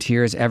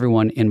 volunteers,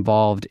 everyone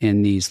involved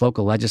in these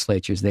local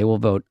legislatures, they will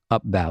vote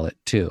up ballot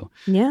too.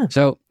 Yeah.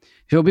 So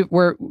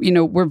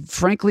we're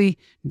frankly,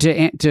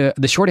 to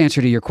the short answer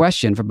to your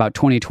question for about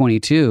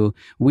 2022,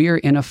 we are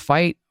in a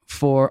fight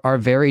for our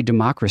very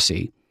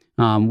democracy.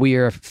 We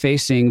are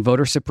facing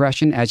voter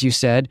suppression, as you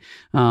said.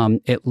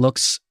 It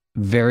looks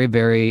very,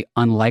 very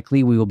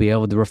unlikely we will be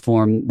able to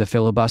reform the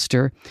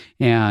filibuster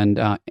and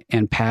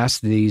pass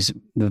the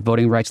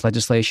voting rights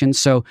legislation.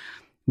 So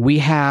we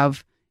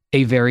have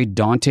a very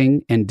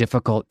daunting and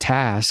difficult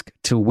task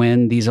to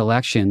win these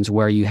elections,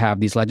 where you have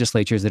these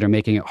legislatures that are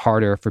making it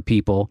harder for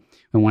people.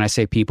 And when I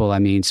say people, I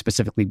mean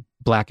specifically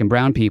Black and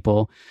brown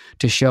people,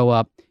 to show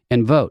up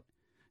and vote.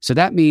 So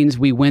that means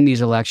we win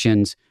these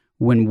elections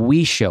when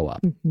we show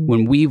up,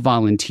 when we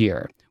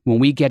volunteer, when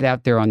we get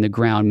out there on the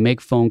ground,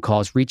 make phone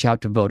calls, reach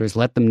out to voters,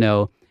 let them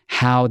know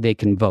how they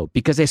can vote,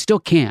 because they still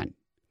can.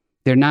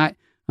 They're not.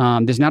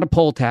 There's not a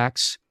poll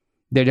tax.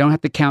 They don't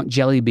have to count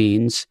jelly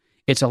beans.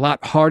 It's a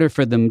lot harder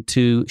for them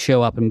to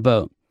show up and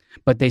vote,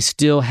 but they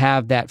still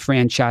have that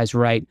franchise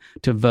right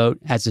to vote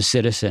as a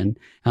citizen.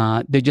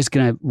 They're just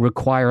going to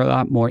require a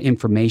lot more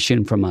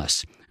information from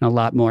us and a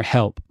lot more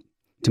help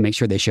to make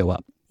sure they show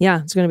up.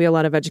 Yeah, it's going to be a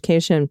lot of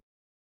education.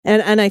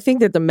 And I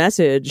think that the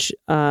message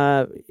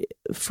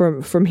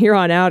from here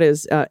on out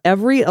is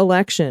every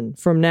election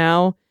from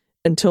now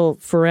until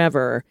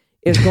forever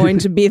is going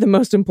to be the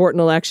most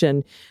important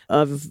election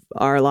of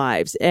our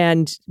lives.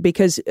 And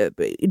because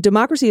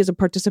democracy is a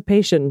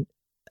participation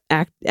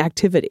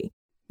activity.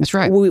 That's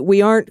right.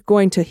 We aren't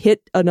going to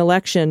hit an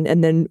election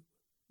and then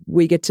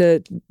we get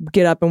to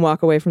get up and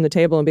walk away from the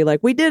table and be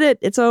like, we did it,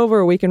 it's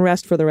over, we can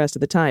rest for the rest of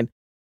the time.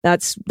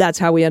 That's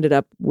how we ended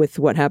up with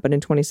what happened in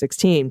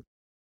 2016.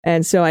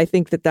 And so I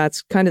think that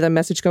that's kind of the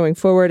message going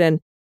forward.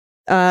 And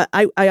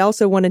I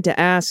also wanted to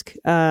ask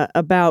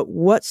about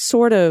what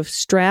sort of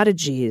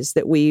strategies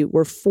that we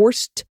were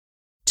forced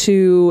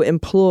to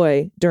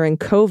employ during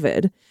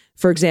COVID.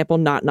 For example,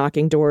 not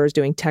knocking doors,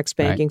 doing text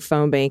banking,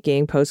 phone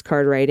banking,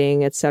 postcard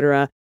writing, et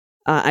cetera.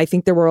 I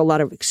think there were a lot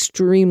of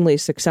extremely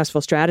successful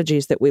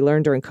strategies that we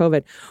learned during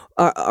COVID.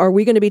 Are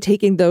we going to be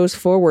taking those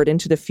forward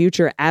into the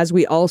future as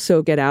we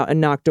also get out and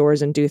knock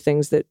doors and do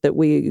things that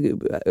we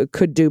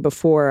could do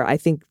before? I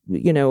think,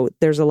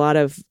 there's a lot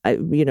of,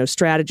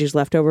 strategies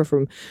left over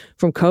from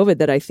COVID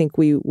that I think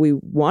we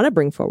want to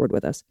bring forward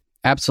with us.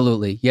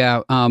 Absolutely.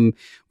 Yeah.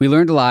 We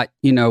learned a lot.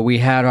 We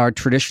had our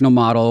traditional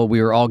model.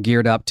 We were all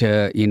geared up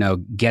to,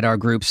 get our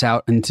groups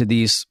out into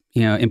these,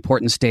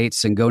 important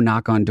states and go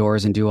knock on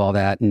doors and do all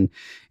that. And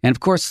of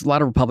course, a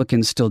lot of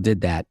Republicans still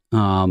did that.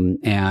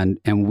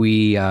 And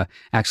we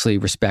actually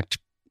respect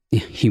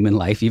human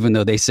life, even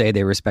though they say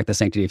they respect the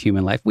sanctity of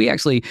human life. We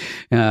actually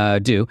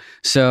do.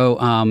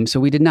 So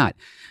we did not.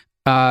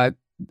 A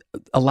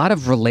lot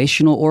of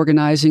relational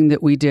organizing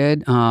that we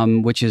did,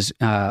 which is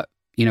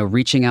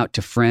reaching out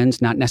to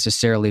friends, not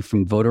necessarily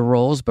from voter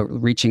rolls, but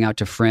reaching out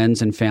to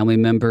friends and family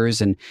members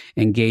and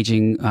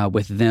engaging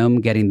with them,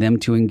 getting them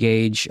to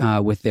engage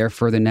with their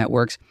further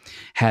networks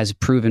has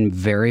proven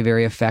very,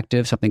 very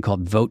effective. Something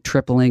called vote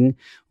tripling,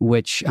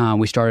 which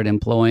we started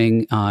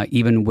employing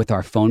even with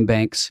our phone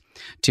banks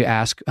to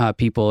ask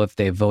people if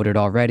they voted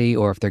already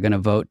or if they're going to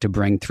vote, to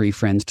bring 3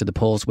 friends to the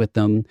polls with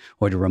them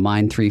or to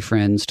remind 3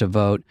 friends to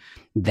vote.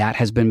 That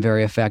has been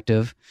very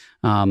effective.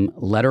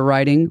 Letter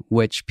writing,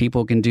 which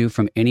people can do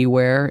from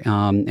anywhere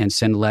and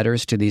send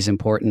letters to these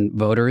important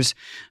voters,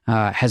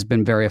 has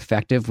been very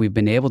effective. We've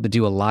been able to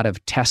do a lot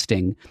of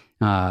testing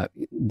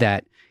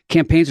that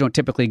campaigns don't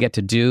typically get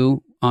to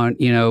do on,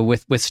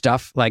 with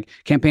stuff like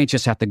campaigns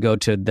just have to go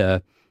to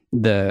the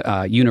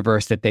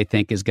universe that they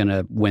think is going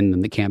to win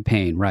them the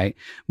campaign, right?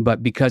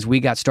 But because we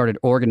got started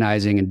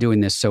organizing and doing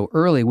this so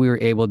early, we were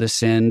able to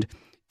send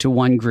to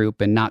one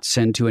group and not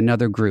send to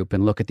another group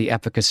and look at the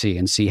efficacy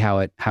and see how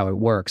it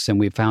works. And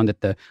we found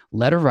that the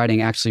letter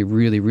writing actually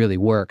really, really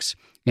works.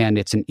 And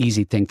it's an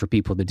easy thing for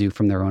people to do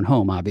from their own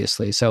home,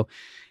 obviously. So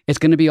it's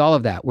going to be all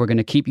of that. We're going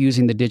to keep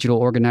using the digital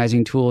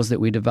organizing tools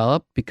that we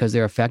develop because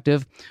they're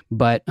effective.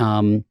 But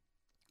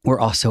we're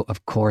also,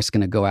 of course,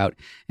 going to go out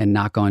and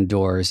knock on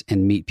doors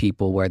and meet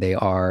people where they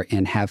are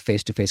and have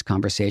face-to-face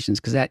conversations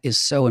because that is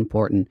so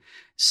important,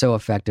 so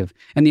effective.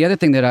 And the other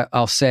thing that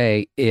I'll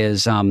say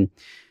is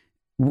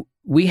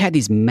we had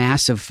these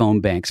massive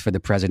phone banks for the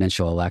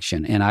presidential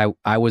election, and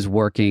I was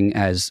working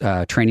as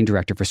training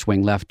director for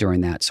Swing Left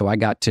during that. So I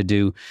got to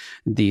do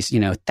these,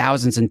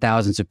 thousands and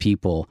thousands of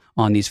people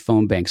on these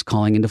phone banks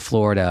calling into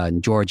Florida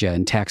and Georgia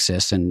and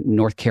Texas and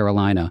North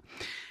Carolina.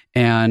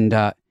 And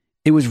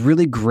it was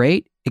really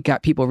great. It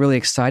got people really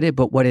excited.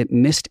 But what it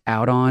missed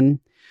out on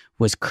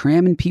was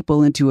cramming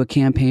people into a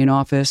campaign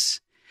office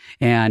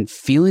and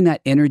feeling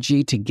that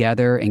energy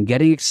together and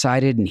getting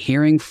excited and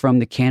hearing from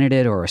the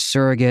candidate or a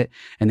surrogate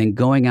and then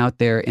going out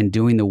there and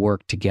doing the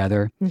work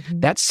together. Mm-hmm.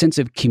 That sense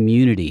of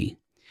community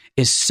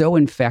is so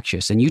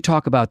infectious. And you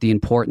talk about the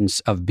importance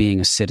of being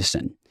a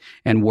citizen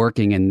and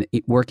working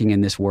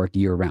in this work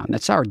year round.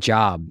 That's our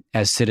job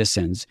as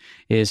citizens,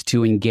 is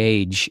to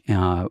engage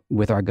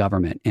with our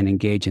government and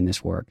engage in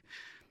this work.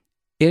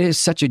 It is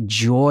such a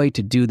joy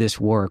to do this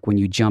work when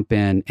you jump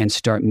in and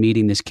start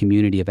meeting this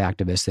community of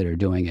activists that are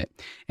doing it.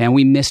 And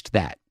we missed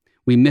that.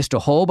 We missed a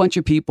whole bunch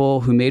of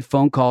people who made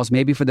phone calls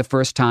maybe for the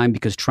first time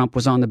because Trump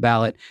was on the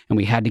ballot and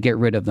we had to get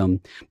rid of them,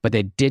 but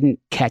they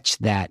didn't catch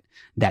that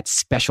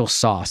special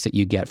sauce that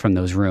you get from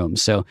those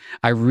rooms. So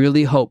I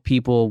really hope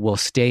people will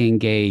stay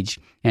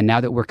engaged. And now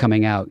that we're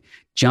coming out,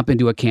 jump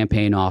into a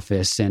campaign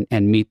office and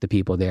meet the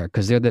people there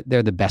because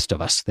they're the best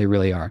of us. They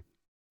really are.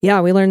 Yeah,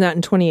 we learned that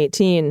in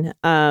 2018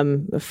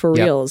 for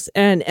reals.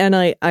 And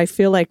I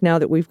feel like now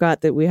that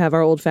we have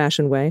our old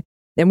fashioned way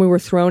and we were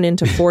thrown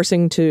into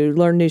forcing to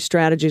learn new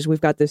strategies, we've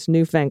got this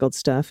newfangled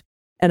stuff.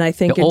 And I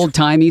think the old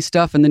timey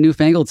stuff and the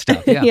newfangled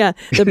stuff. Yeah. Yeah,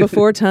 the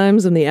before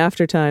times and the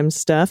after times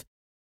stuff.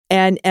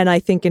 And I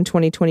think in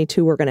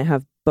 2022, we're going to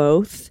have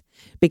both.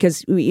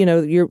 Because,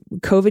 your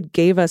COVID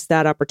gave us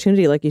that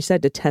opportunity, like you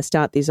said, to test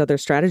out these other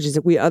strategies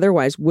that we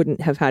otherwise wouldn't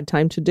have had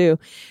time to do.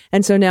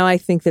 And so now I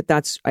think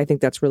that's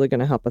really going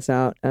to help us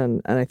out.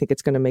 And I think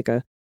it's going to make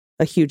a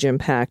huge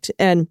impact.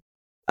 And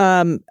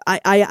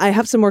I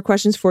have some more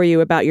questions for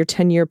you about your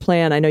 10-year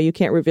plan. I know you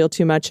can't reveal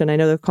too much, and I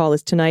know the call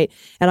is tonight.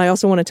 And I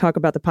also want to talk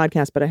about the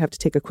podcast, but I have to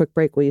take a quick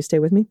break. Will you stay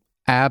with me?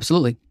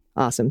 Absolutely.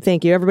 Awesome.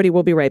 Thank you, everybody.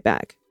 We'll be right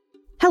back.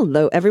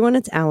 Hello, everyone.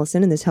 It's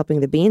Allison, and this Helping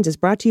the Beans is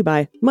brought to you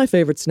by my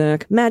favorite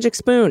snack, Magic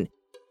Spoon.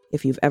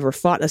 If you've ever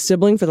fought a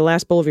sibling for the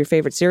last bowl of your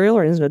favorite cereal,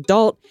 or as an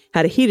adult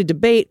had a heated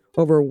debate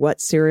over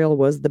what cereal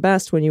was the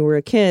best when you were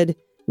a kid,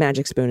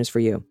 Magic Spoon is for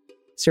you.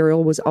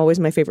 Cereal was always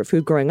my favorite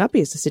food growing up. I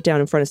used to sit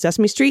down in front of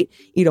Sesame Street,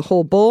 eat a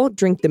whole bowl,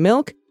 drink the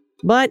milk,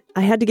 but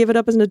I had to give it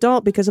up as an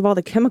adult because of all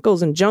the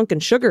chemicals and junk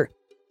and sugar.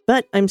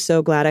 But I'm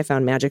so glad I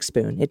found Magic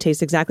Spoon. It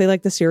tastes exactly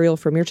like the cereal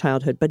from your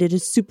childhood, but it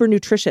is super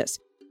nutritious.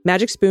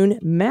 Magic Spoon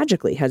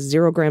magically has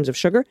 0 grams of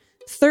sugar,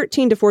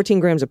 13 to 14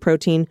 grams of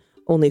protein,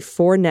 only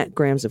 4 net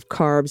grams of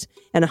carbs,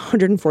 and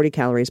 140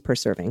 calories per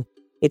serving.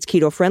 It's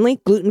keto-friendly,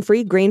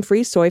 gluten-free,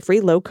 grain-free,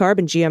 soy-free, low-carb,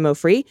 and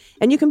GMO-free,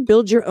 and you can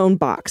build your own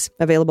box.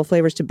 Available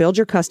flavors to build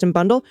your custom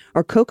bundle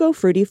are cocoa,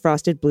 fruity,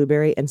 frosted,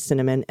 blueberry, and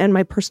cinnamon, and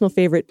my personal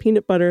favorite,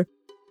 peanut butter.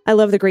 I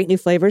love the great new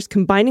flavors.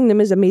 Combining them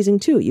is amazing,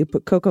 too. You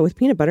put cocoa with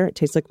peanut butter, it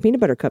tastes like peanut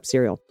butter cup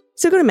cereal.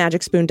 So go to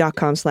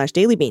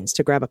magicspoon.com/dailybeans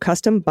to grab a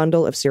custom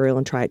bundle of cereal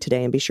and try it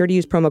today. And be sure to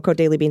use promo code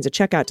dailybeans at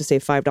checkout to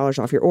save $5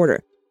 off your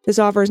order. This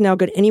offer is now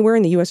good anywhere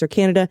in the U.S. or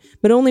Canada,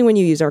 but only when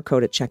you use our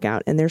code at checkout.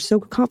 And they're so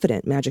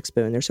confident, Magic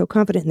Spoon. They're so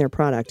confident in their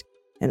product.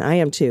 And I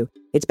am too.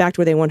 It's backed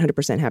with a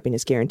 100%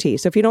 happiness guarantee.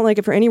 So if you don't like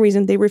it for any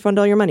reason, they refund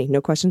all your money. No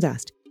questions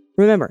asked.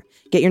 Remember,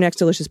 get your next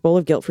delicious bowl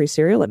of guilt-free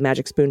cereal at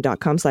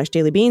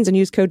magicspoon.com/dailybeans and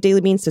use code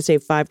dailybeans to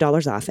save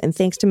 $5 off. And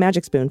thanks to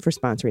Magic Spoon for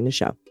sponsoring the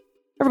show.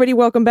 Everybody,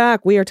 welcome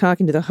back. We are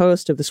talking to the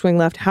host of the Swing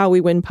Left How We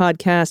Win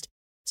podcast,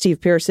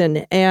 Steve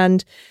Pierson.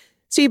 And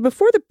Steve,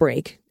 before the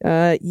break,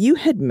 you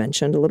had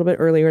mentioned a little bit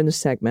earlier in the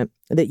segment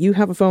that you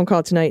have a phone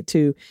call tonight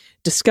to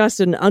discuss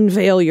and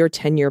unveil your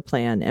 10-year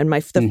plan. And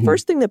the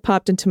first thing that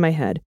popped into my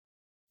head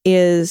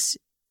is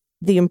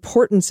the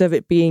importance of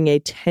it being a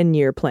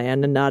 10-year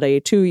plan and not a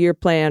 2-year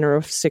plan or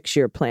a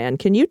 6-year plan.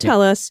 Can you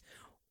tell us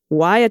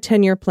why a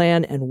 10-year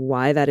plan and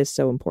why that is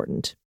so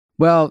important?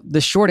 Well, the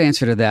short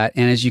answer to that,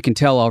 and as you can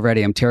tell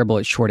already, I'm terrible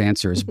at short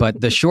answers,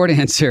 but the short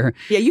answer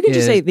Yeah, you can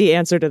just say the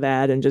answer to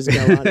that and just go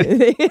on.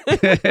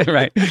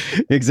 Right,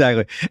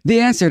 exactly. The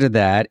answer to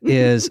that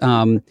is,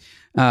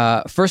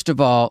 first of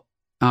all,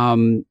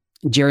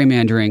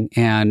 gerrymandering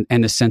and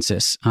the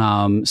census.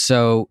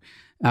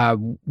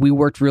 We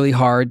worked really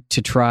hard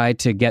to try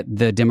to get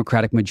the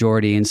Democratic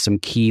majority in some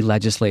key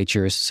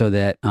legislatures so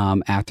that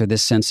after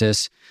this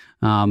census,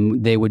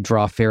 they would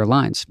draw fair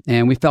lines.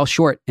 And we fell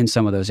short in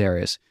some of those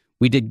areas.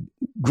 We did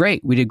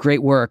great. We did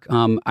great work.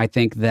 I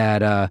think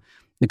that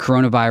the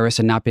coronavirus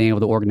and not being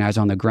able to organize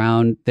on the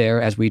ground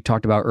there, as we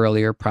talked about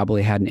earlier,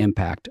 probably had an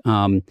impact.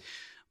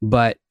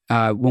 But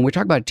when we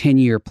talk about a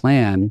 10-year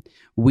plan,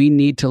 we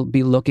need to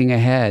be looking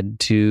ahead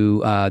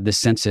to the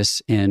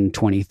census in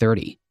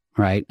 2030,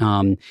 right?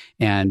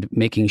 And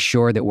making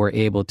sure that we're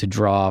able to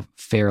draw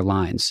fair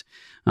lines.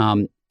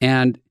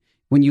 And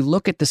when you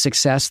look at the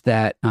success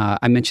that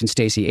I mentioned,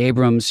 Stacey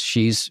Abrams,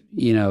 she's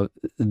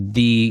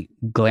the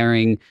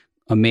glaring,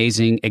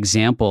 amazing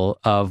example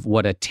of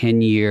what a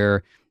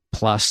 10-year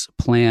plus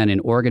plan in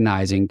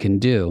organizing can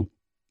do.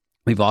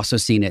 We've also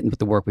seen it with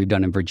the work we've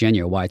done in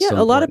Virginia. Why it's so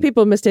important. A lot of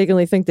people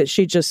mistakenly think that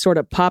she just sort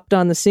of popped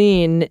on the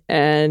scene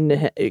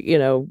and,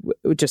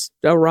 just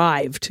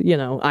arrived,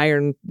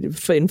 iron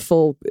in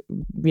full,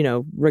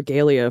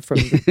 regalia from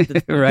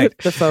right.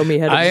 the foamy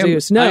head of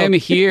Zeus. No, I am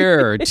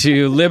here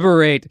to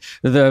liberate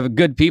the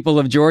good people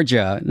of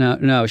Georgia.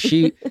 No,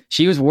 she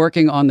was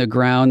working on the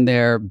ground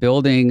there,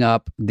 building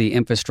up the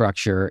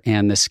infrastructure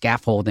and the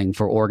scaffolding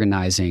for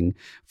organizing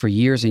for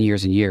years and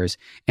years and years.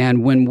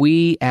 And when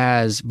we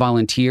as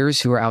volunteers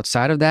who are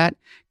outside of that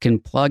can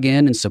plug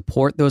in and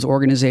support those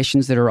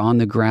organizations that are on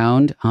the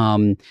ground,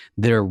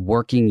 that are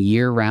working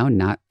year round,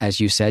 not, as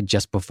you said,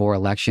 just before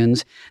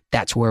elections,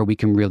 that's where we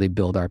can really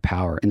build our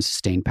power and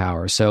sustain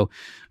power. So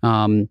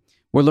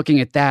we're looking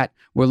at that.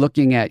 We're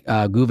looking at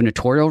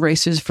gubernatorial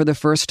races for the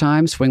first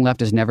time. Swing Left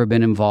has never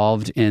been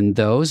involved in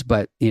those,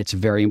 but it's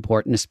very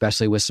important,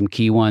 especially with some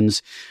key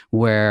ones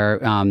where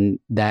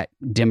that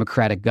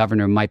Democratic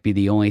governor might be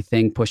the only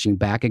thing pushing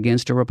back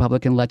against a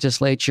Republican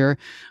legislature.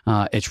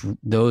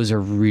 Those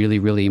are really,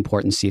 really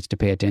important seats to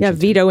pay attention to.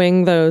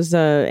 Vetoing those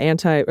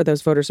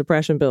those voter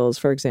suppression bills,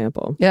 for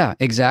example. Yeah,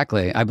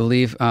 exactly. I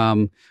believe,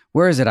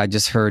 where is it? I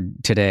just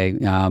heard today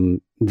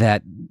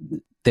that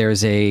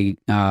there's a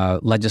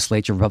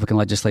Republican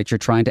legislature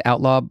trying to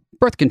outlaw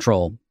birth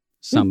control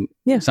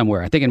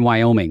somewhere. I think in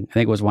Wyoming. I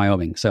think it was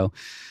Wyoming. So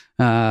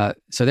there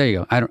you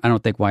go. I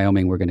don't think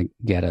Wyoming we're going to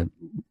get a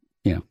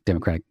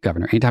Democratic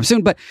governor anytime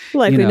soon, but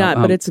likely not.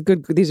 But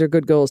these are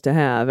good goals to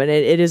have, and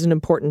it is an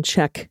important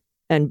check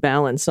and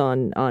balance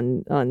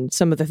on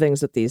some of the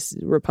things that these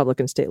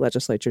Republican state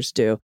legislatures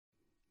do.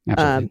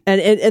 Absolutely.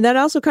 And that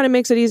also kind of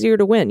makes it easier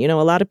to win. A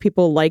lot of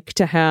people like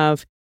to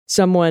have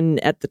someone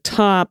at the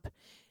top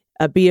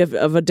be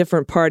of a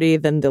different party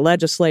than the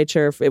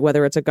legislature,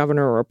 whether it's a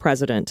governor or a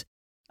president.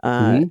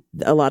 A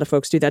lot of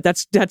folks do that.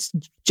 That's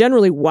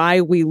generally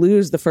why we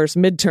lose the first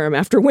midterm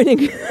after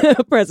winning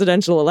a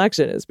presidential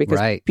election, is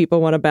because people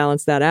want to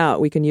balance that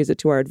out. We can use it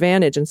to our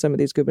advantage in some of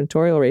these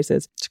gubernatorial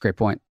races. It's a great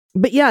point.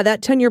 But yeah,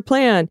 that 10-year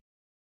plan,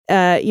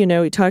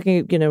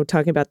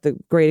 talking about the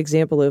great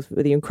example of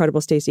the incredible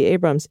Stacey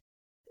Abrams.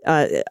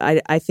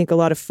 I think a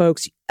lot of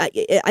folks, I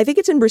think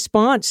it's in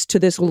response to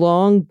this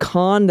long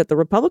con that the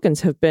Republicans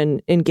have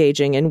been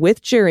engaging in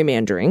with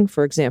gerrymandering,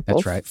 for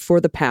example,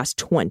 for the past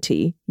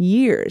 20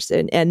 years.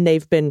 And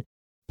they've been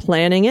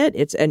planning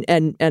it.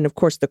 And of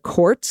course, the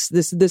courts,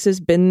 this has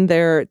been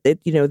their,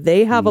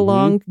 they have a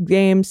long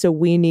game. So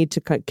we need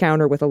to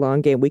counter with a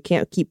long game. We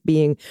can't keep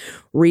being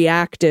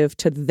reactive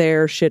to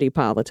their shitty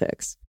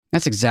politics.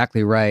 That's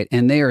exactly right.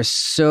 And they are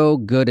so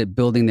good at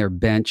building their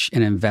bench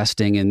and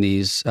investing in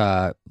these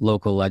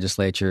local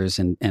legislatures.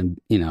 And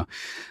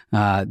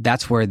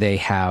that's where they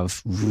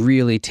have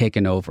really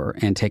taken over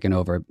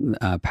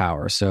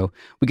power. So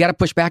we got to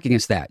push back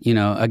against that.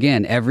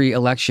 Again, every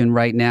election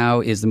right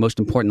now is the most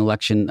important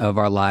election of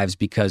our lives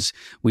because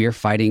we are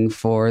fighting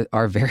for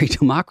our very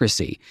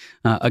democracy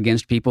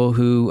against people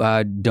who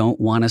don't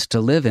want us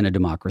to live in a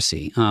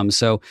democracy.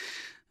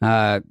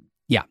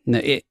 Yeah,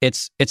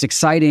 it's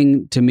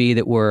exciting to me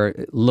that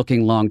we're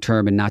looking long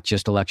term and not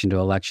just election to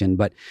election.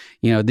 But,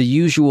 the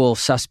usual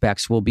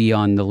suspects will be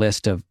on the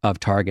list of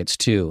targets,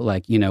 too.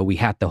 Like, we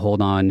have to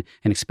hold on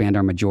and expand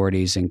our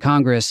majorities in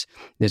Congress.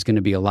 There's going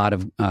to be a lot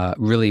of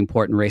really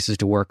important races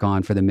to work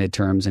on for the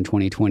midterms in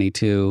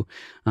 2022.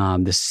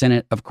 The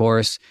Senate, of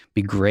course,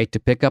 be great to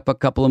pick up a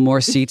couple of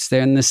more seats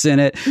there in the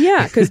Senate.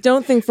 Yeah, because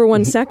don't think for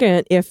one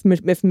second if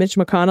Mitch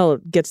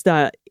McConnell gets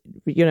that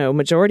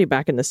majority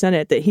back in the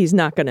Senate that he's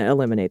not going to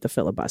eliminate the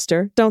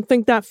filibuster. Don't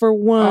think that for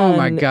one oh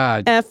my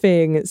God.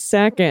 effing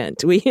second.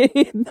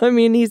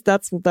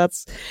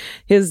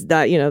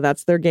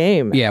 That's their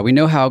game. Yeah, we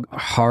know how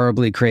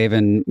horribly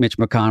craven Mitch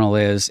McConnell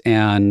is,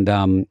 and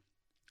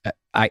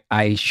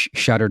I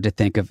shudder to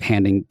think of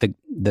handing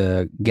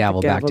the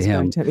gavel back to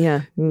him.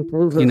 Yeah.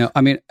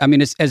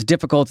 It's as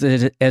difficult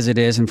as it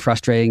is and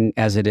frustrating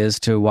as it is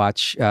to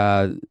watch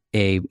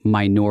a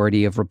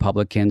minority of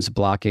Republicans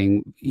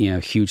blocking,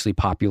 hugely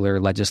popular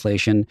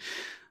legislation.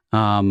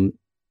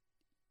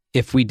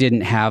 If we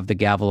didn't have the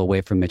gavel away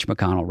from Mitch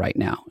McConnell right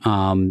now,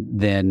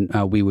 then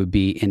we would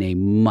be in a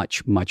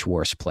much, much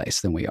worse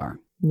place than we are.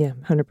 Yeah,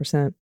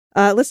 100%.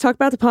 Let's talk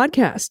about the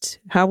podcast,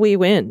 How We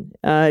Win.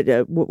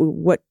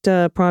 What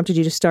prompted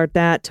you to start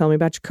that? Tell me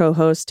about your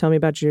co-host. Tell me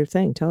about your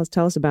thing. Tell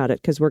us about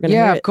it because we're going to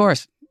Yeah, of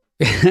course.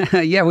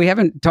 Yeah, we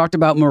haven't talked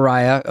about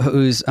Mariah,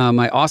 who's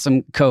my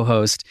awesome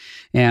co-host,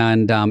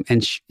 and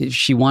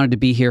she wanted to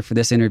be here for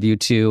this interview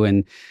too.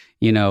 And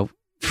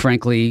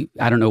frankly,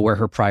 I don't know where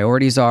her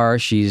priorities are.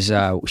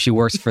 She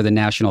works for the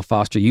National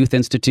Foster Youth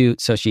Institute,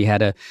 so she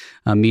had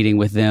a meeting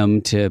with them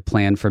to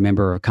plan for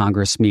member of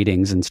Congress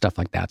meetings and stuff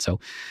like that.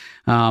 So,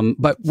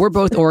 but we're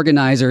both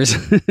organizers,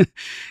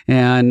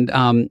 and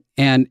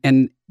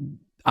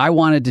I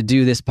wanted to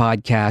do this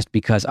podcast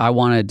because I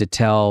wanted to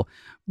tell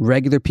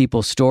regular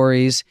people's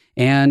stories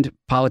and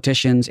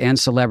politicians and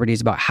celebrities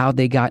about how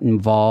they got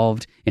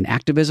involved in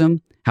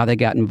activism, how they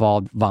got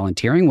involved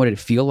volunteering, what did it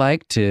feel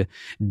like to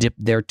dip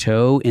their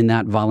toe in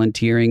that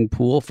volunteering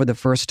pool for the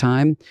first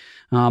time.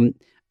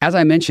 As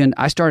I mentioned,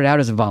 I started out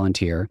as a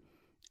volunteer.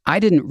 I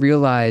didn't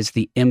realize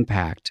the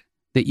impact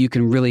that you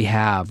can really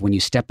have when you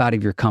step out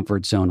of your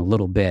comfort zone a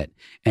little bit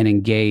and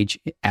engage,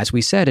 as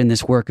we said, in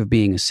this work of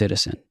being a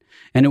citizen.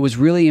 And it was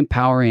really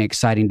empowering and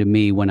exciting to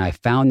me when I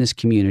found this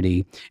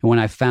community and when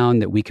I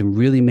found that we can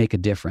really make a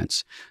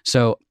difference.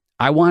 So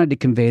I wanted to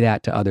convey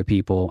that to other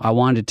people. I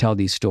wanted to tell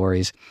these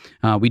stories.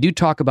 We do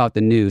talk about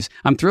the news.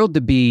 I'm thrilled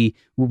to be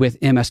with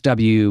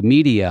MSW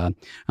Media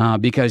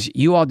because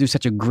you all do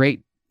such a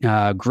great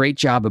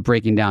job of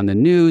breaking down the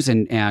news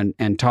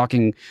and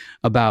talking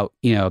about,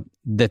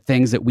 the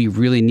things that we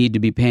really need to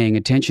be paying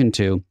attention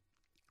to.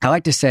 I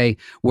like to say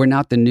we're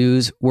not the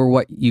news, we're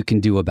what you can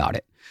do about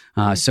it.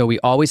 So we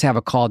always have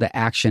a call to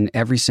action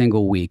every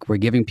single week. We're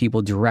giving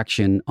people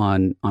direction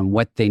on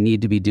what they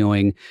need to be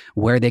doing,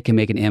 where they can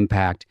make an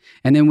impact.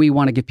 And then we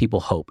want to give people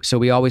hope. So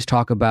we always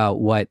talk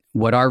about what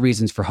our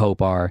reasons for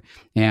hope are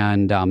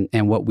and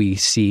what we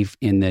see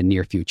in the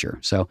near future.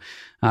 So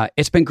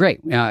it's been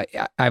great.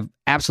 I've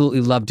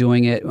absolutely loved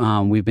doing it.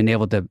 We've been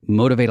able to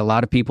motivate a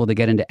lot of people to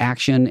get into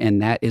action, and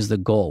that is the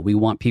goal. We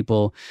want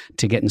people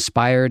to get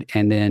inspired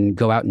and then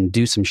go out and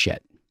do some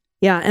shit.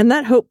 Yeah, and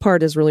that hope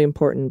part is really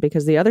important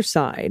because the other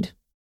side,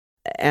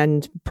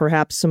 and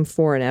perhaps some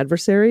foreign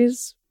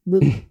adversaries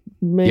that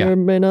may or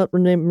may not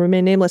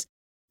remain nameless,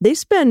 they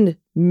spend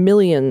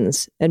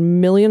millions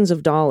and millions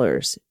of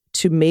dollars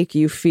to make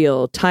you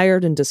feel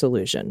tired and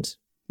disillusioned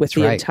with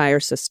the entire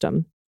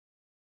system.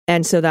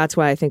 And so that's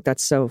why I think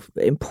that's so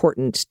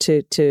important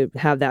to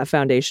have that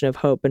foundation of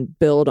hope and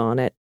build on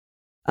it.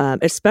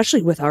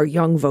 Especially with our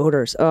young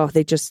voters. Oh,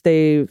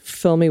 they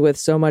fill me with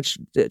so much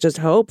just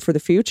hope for the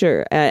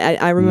future.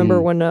 I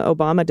remember when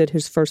Obama did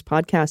his first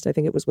podcast, I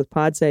think it was with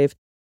PodSave,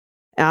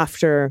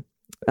 after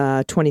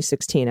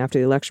 2016, after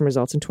the election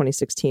results in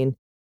 2016.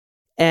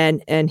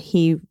 And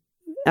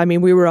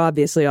we were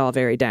obviously all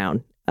very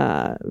down,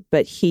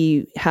 but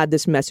he had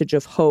this message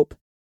of hope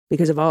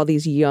because of all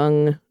these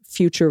young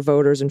future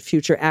voters and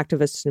future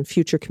activists and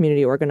future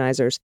community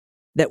organizers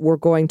that we're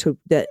going to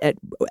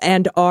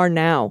and are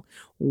now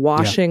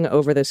washing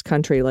over this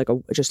country like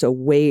just a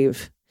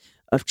wave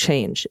of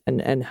change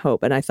and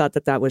hope. And I thought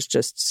that was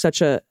just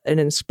such an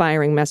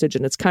inspiring message.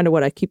 And it's kind of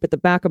what I keep at the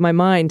back of my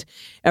mind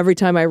every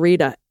time I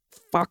read a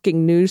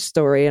fucking news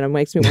story, and it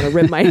makes me want to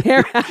rip my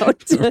hair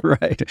out.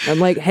 Right. I'm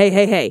like,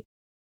 hey,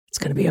 it's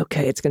going to be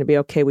okay. It's going to be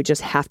okay. We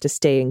just have to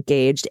stay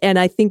engaged. And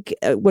I think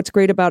what's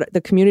great about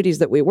the communities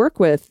that we work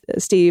with,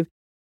 Steve,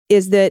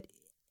 is that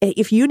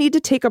if you need to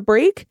take a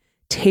break,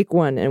 take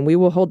one and we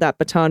will hold that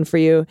baton for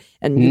you.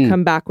 And you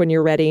come back when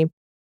you're ready.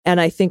 And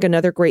I think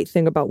another great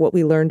thing about what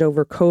we learned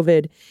over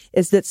COVID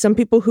is that some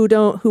people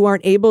who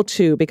aren't able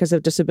to, because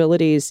of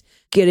disabilities,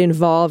 get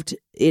involved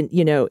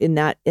in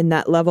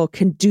that level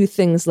can do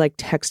things like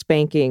text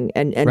banking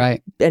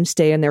and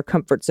stay in their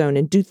comfort zone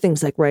and do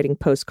things like writing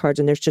postcards.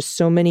 And there's just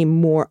so many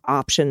more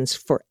options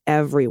for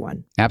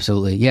everyone.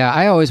 Absolutely. Yeah.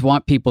 I always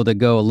want people to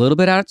go a little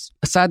bit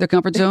outside their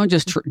comfort zone.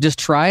 Just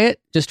try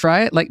it. Just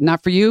try it. Like,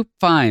 not for you.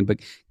 Fine. But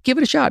give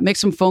it a shot. Make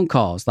some phone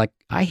calls. Like,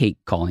 I hate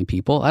calling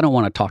people. I don't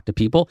want to talk to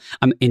people.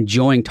 I'm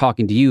enjoying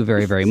talking to you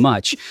very, very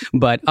much.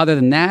 But other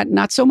than that,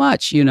 not so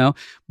much,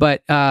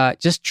 but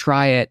just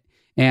try it.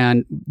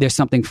 And there's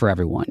something for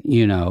everyone,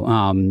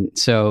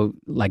 So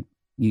like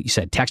you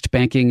said, text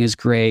banking is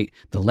great.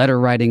 The letter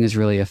writing is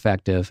really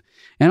effective.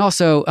 And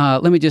also,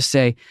 let me just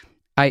say,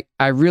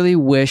 I really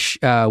wish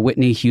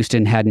Whitney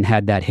Houston hadn't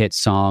had that hit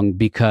song,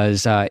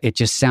 because it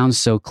just sounds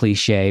so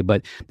cliche,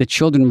 but the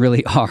children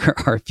really are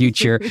our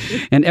future.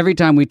 And every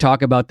time we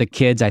talk about the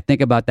kids, I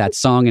think about that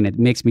song and it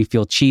makes me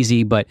feel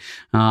cheesy. But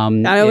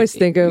I always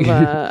think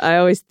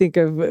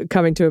of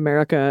Coming to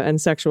America and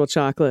Sexual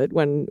Chocolate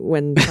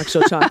when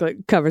Sexual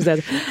Chocolate covers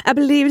that. I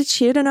believe the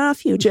children are our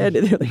future. And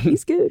they're like,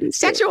 he's good.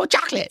 Sexual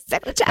chocolate.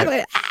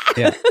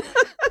 Yeah.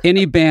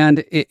 Any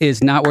band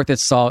is not worth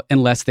its salt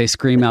unless they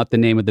scream out the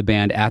name of the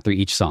band after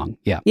each song.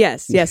 Yeah.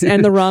 Yes.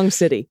 And the wrong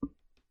city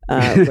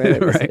where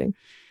they're sitting.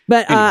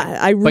 But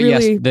But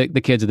yes,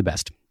 the kids are the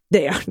best.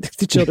 They are.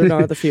 The children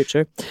are the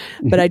future.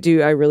 But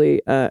I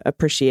really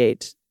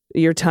appreciate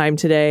your time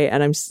today.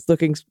 And I'm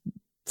looking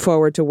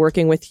forward to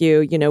working with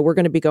you. We're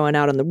going to be going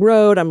out on the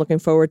road. I'm looking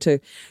forward to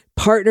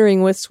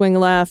partnering with Swing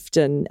Left.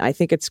 And I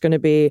think it's going to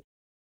be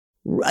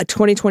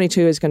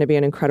 2022 is going to be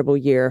an incredible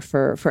year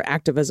for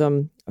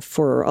activism,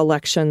 for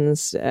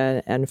elections,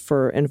 and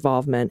for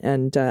involvement.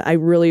 And I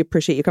really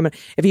appreciate you coming.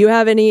 If you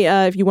have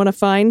if you want to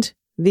find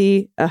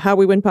the How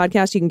We Win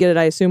podcast, you can get it,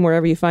 I assume,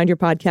 wherever you find your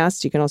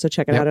podcasts. You can also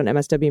check it out on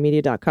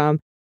mswmedia.com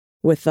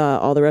with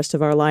all the rest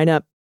of our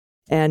lineup.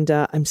 And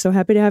I'm so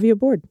happy to have you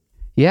aboard.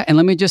 Yeah, and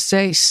let me just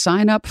say,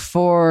 sign up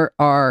for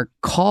our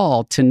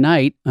call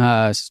tonight.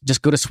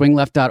 Just go to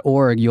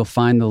swingleft.org. You'll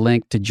find the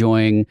link to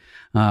join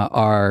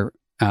our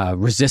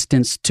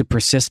resistance to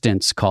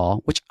persistence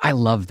call, which I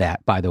love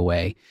that, by the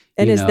way.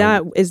 And is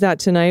that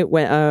tonight,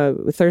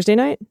 Thursday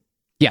night?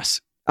 Yes.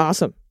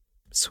 Awesome.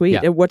 Sweet.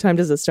 Yeah. At what time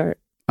does it start?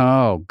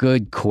 Oh,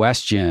 good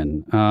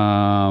question.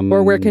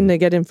 Or where can they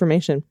get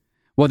information?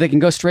 Well, they can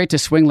go straight to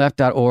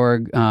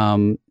swingleft.org,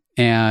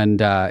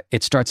 and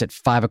it starts at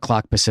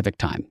 5:00 Pacific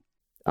time.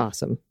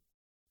 Awesome.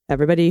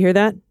 Everybody, you hear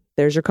that?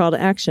 There's your call to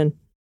action.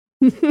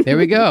 There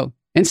we go.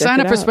 And sign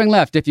up for Swing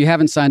Left if you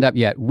haven't signed up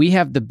yet. We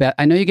have the best.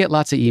 I know you get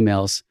lots of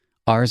emails.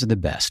 Ours are the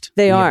best.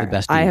 They are.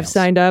 I have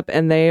signed up,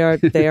 and they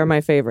are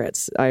my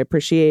favorites. I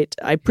appreciate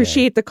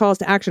the calls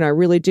to action. I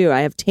really do.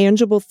 I have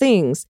tangible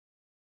things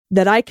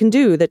that I can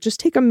do that just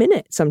take a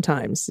minute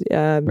sometimes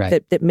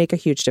that make a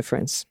huge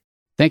difference.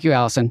 Thank you,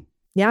 Allison.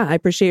 Yeah, I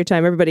appreciate your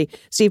time, everybody.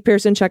 Steve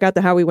Pierson, check out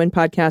the How We Win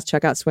podcast.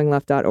 Check out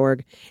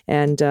swingleft.org.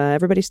 And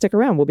everybody stick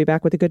around. We'll be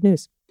back with the good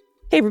news.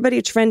 Hey, everybody,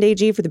 it's your friend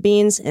AG for the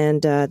beans.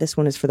 And this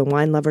one is for the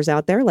wine lovers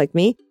out there like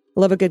me.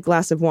 I love a good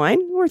glass of wine,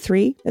 or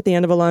 3 at the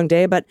end of a long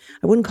day, but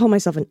I wouldn't call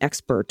myself an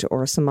expert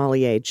or a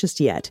sommelier just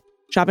yet.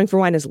 Shopping for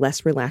wine is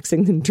less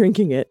relaxing than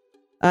drinking it.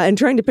 And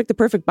trying to pick the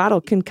perfect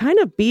bottle can kind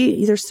of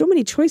be, there's so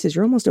many choices,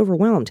 you're almost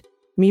overwhelmed. I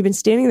mean, you've been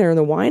standing there in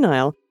the wine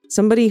aisle,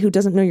 somebody who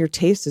doesn't know your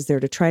taste is there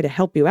to try to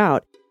help you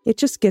out. It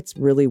just gets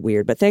really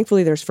weird. But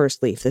thankfully, there's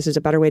First Leaf. This is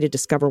a better way to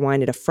discover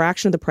wine at a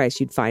fraction of the price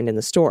you'd find in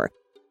the store.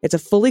 It's a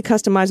fully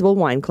customizable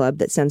wine club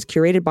that sends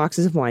curated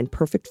boxes of wine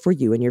perfect for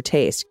you and your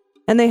taste.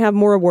 And they have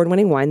more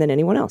award-winning wine than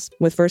anyone else.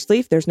 With First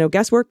Leaf, there's no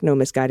guesswork, no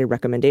misguided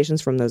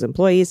recommendations from those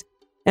employees,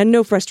 and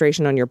no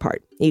frustration on your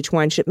part. Each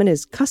wine shipment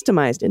is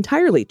customized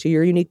entirely to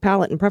your unique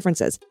palate and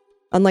preferences.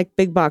 Unlike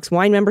big box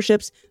wine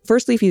memberships,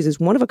 First Leaf uses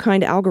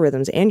one-of-a-kind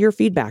algorithms and your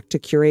feedback to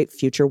curate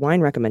future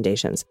wine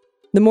recommendations.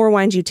 The more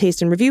wines you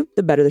taste and review,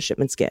 the better the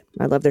shipments get.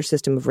 I love their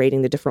system of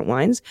rating the different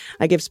wines.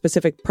 I give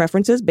specific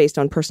preferences based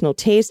on personal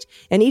taste,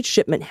 and each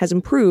shipment has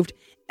improved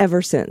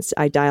ever since.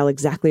 I dial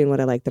exactly in what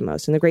I like the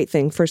most. And the great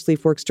thing, First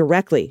Leaf works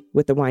directly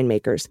with the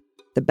winemakers,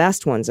 the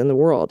best ones in the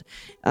world,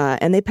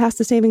 and they pass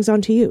the savings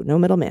on to you. No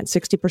middleman,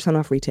 60%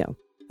 off retail.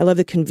 I love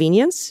the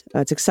convenience.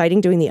 It's exciting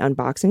doing the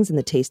unboxings and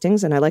the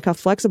tastings, and I like how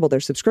flexible their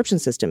subscription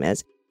system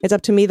is. It's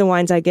up to me the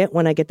wines I get,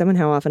 when I get them, and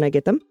how often I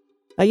get them.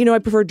 I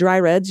prefer dry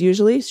reds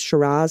usually,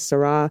 Shiraz,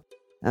 Syrah,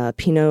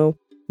 Pinot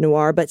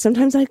Noir, but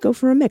sometimes I go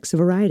for a mix, a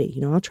variety.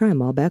 I'll try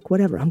them all, Beck,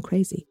 whatever. I'm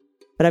crazy.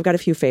 But I've got a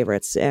few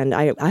favorites, and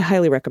I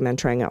highly recommend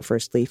trying out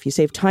First Leaf. You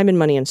save time and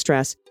money and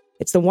stress.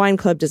 It's the wine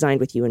club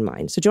designed with you in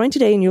mind. So join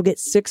today and you'll get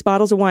 6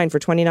 bottles of wine for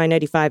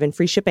 $29.95 and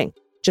free shipping.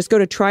 Just go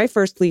to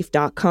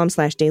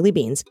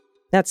tryfirstleaf.com/dailybeans.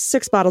 That's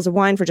 6 bottles of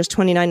wine for just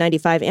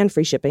 $29.95 and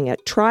free shipping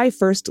at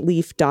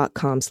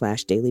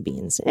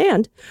tryfirstleaf.com/dailybeans.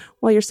 And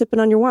while you're sipping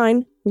on your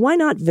wine, why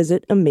not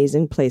visit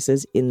amazing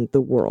places in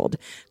the world?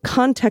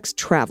 Context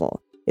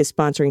Travel. is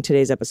sponsoring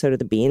today's episode of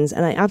The Beans,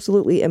 and I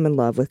absolutely am in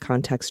love with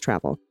Context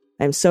Travel.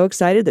 I'm so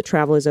excited that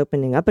travel is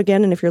opening up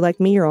again, and if you're like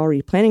me, you're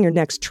already planning your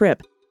next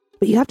trip.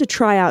 But you have to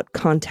try out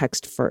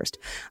Context first.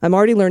 I'm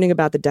already learning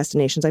about the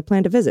destinations I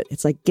plan to visit.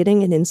 It's like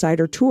getting an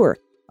insider tour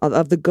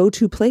of the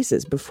go-to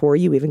places before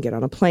you even get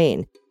on a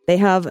plane. They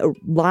have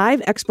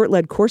live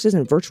expert-led courses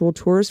and virtual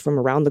tours from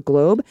around the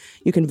globe.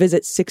 You can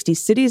visit 60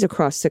 cities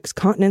across 6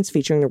 continents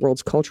featuring the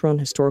world's cultural and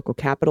historical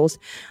capitals.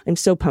 I'm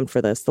so pumped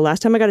for this. The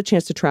last time I got a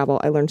chance to travel,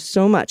 I learned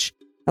so much.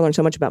 I learned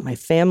so much about my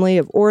family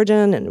of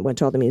origin and went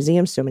to all the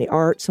museums, so many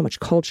art, so much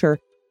culture.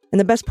 And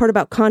the best part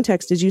about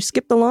Context is you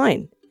skip the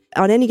line.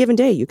 On any given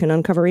day, you can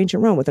uncover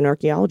ancient Rome with an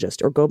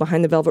archaeologist, or go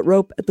behind the velvet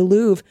rope at the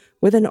Louvre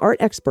with an art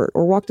expert,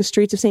 or walk the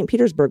streets of St.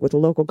 Petersburg with a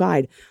local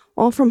guide,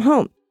 all from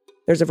home.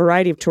 There's a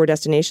variety of tour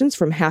destinations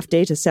from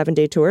half-day to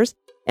 7-day tours,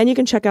 and you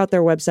can check out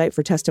their website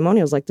for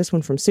testimonials like this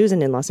one from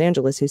Susan in Los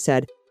Angeles, who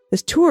said,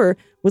 "This tour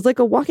was like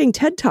a walking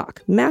TED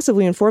Talk,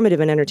 massively informative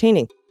and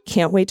entertaining.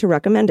 Can't wait to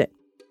recommend it."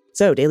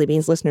 So, Daily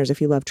Beans listeners,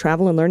 if you love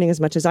travel and learning as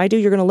much as I do,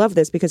 you're going to love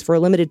this, because for a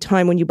limited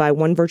time when you buy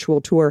one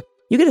virtual tour,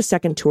 you get a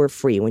second tour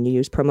free when you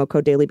use promo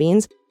code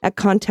DailyBeans at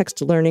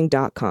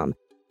contextlearning.com.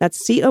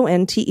 That's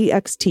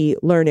CONTEXT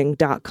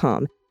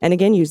learning.com. And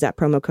again, use that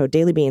promo code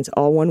DailyBeans,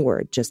 all one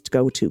word. Just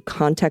go to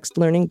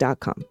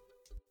contextlearning.com.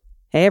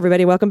 Hey,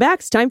 everybody, welcome back.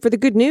 It's time for the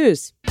good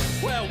news.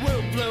 Well,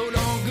 we'll float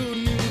on. Good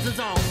news is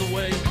on the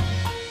way.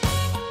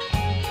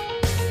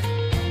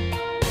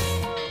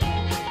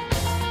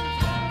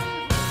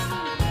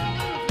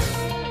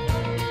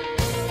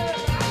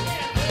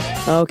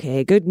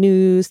 Okay, good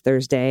news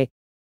Thursday.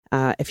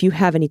 If you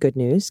have any good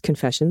news,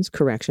 confessions,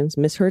 corrections,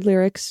 misheard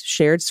lyrics,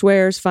 shared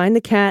swears, find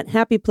the cat,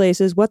 happy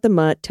places, what the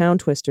mutt, town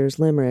twisters,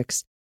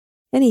 limericks,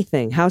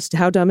 anything. How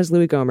dumb is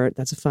Louis Gohmert?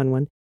 That's a fun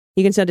one.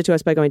 You can send it to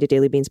us by going to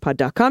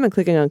dailybeanspod.com and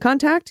clicking on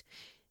contact,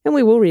 and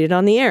we will read it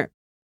on the air,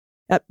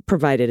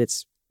 provided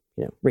it's,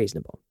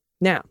 reasonable.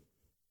 Now,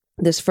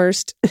 this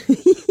first,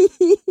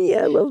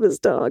 yeah, I love this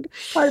dog.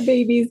 Our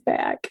baby's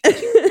back.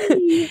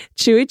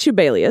 Chewy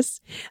Chubalius.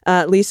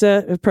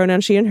 Lisa,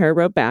 pronoun she and her,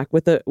 wrote back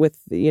with this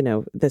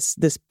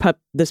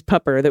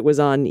pupper that was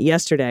on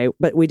yesterday,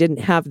 but we didn't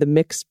have the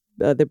mix,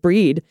 the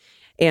breed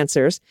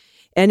answers.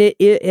 And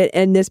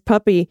and this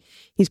puppy,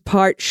 he's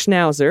part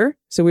Schnauzer,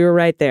 so we were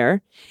right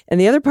there. And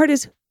the other part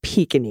is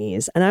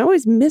Pekingese, and I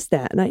always miss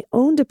that. And I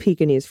owned a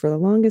Pekingese for the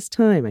longest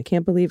time. I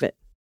can't believe it.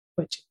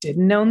 But you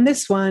didn't own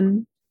this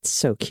one. It's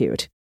so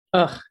cute.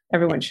 Ugh,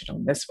 everyone should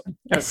own this one.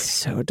 Okay. It's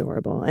so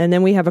adorable. And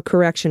then we have a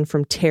correction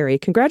from Terry.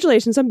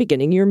 Congratulations on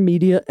beginning your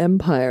media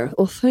empire.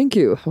 Oh, thank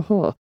you.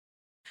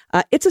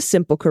 It's a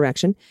simple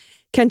correction.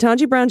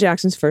 Ketanji Brown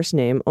Jackson's first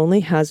name only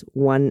has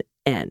one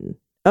N.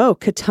 Oh,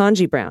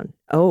 Ketanji Brown.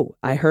 Oh,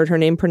 I heard her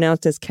name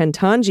pronounced as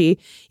Ketanji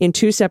in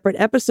 2 separate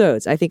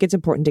episodes. I think it's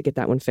important to get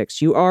that one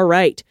fixed. You are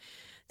right.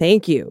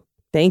 Thank you.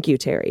 Thank you,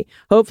 Terry.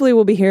 Hopefully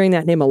we'll be hearing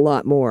that name a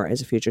lot more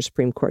as a future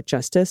Supreme Court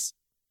Justice,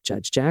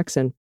 Judge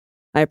Jackson.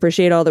 I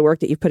appreciate all the work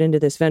that you've put into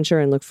this venture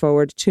and look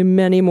forward to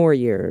many more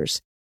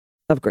years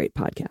of great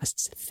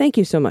podcasts. Thank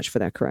you so much for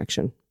that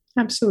correction.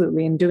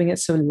 Absolutely, and doing it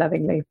so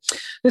lovingly.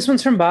 This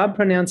one's from Bob,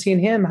 pronouncing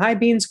him. Hi,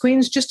 Beans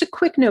Queens. Just a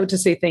quick note to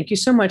say thank you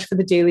so much for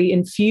the daily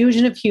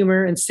infusion of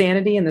humor and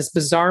sanity in this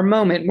bizarre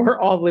moment we're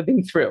all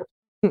living through.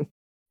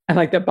 I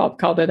like that Bob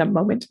called it a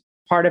moment.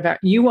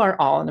 You are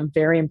all a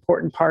very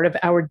important part of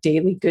our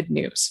daily good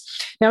news.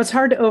 Now, it's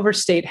hard to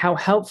overstate how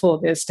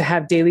helpful it is to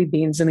have Daily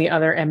Beans and the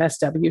other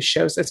MSW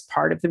shows as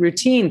part of the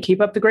routine.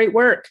 Keep up the great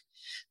work.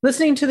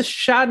 Listening to the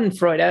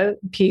Schadenfreude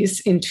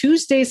piece in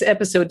Tuesday's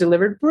episode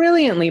delivered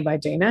brilliantly by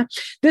Dana,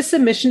 this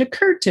submission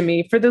occurred to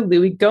me for the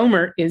Louis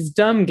Gohmert is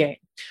dumb game.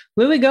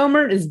 Louis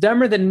Gohmert is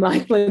dumber than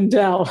Mike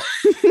Lindell.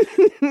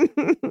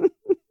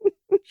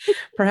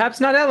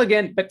 Perhaps not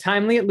elegant, but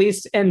timely at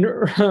least, and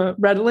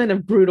redolent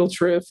of brutal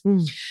truth.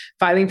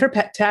 Filing for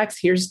pet tax,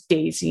 here's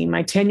Daisy,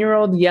 my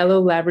 10-year-old yellow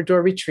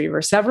Labrador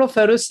retriever. Several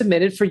photos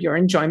submitted for your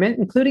enjoyment,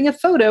 including a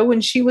photo when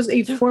she was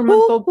a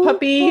 4-month-old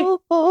puppy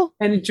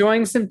and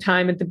enjoying some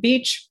time at the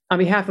beach. On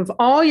behalf of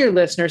all your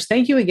listeners,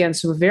 thank you again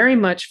so very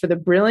much for the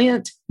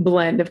brilliant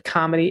blend of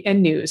comedy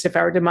and news. If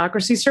our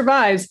democracy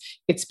survives,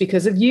 it's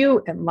because of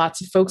you and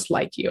lots of folks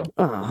like you.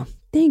 Oh,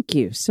 thank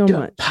you so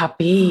much.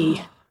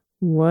 Puppy.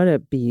 What a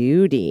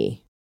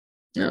beauty.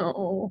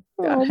 Oh,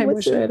 God, I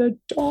wish I had a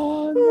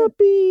dog.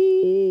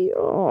 Puppy.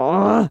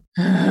 Oh.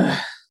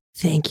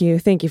 Thank you.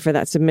 Thank you for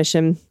that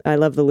submission. I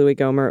love the Louis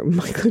Gohmert,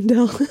 Mike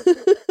Lindell.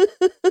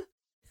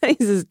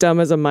 He's as dumb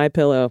as a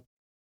MyPillow.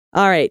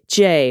 All right,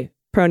 Jay,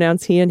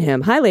 pronouns he and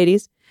him. Hi,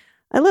 ladies.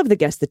 I love the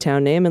Guess the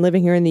Town name, and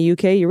living here in the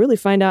UK, you really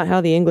find out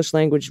how the English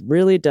language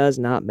really does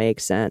not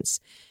make sense.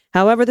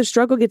 However, the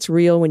struggle gets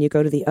real when you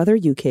go to the other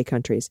UK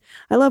countries.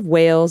 I love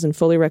Wales and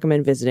fully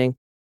recommend visiting.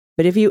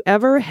 But if you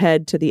ever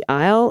head to the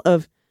Isle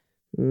of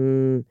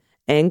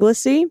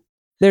Anglesey,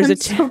 there's I'm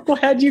so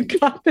glad you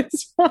got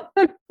this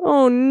one.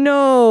 Oh,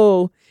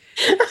 no.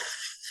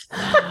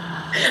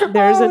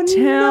 There's a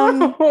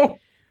town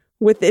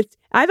with it.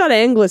 I thought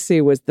Anglesey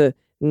was the...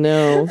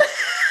 No.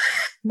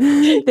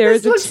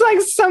 This looks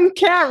like some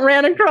cat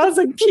ran across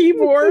a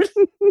keyboard.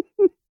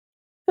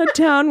 A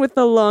town with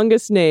the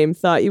longest name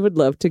thought you would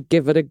love to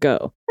give it a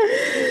go.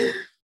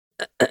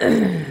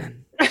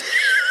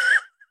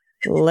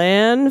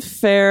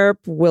 Lanfair,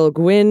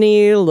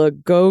 Wilgwini,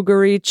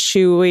 Lagogari,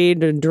 Chewy,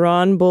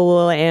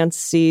 Dronbul,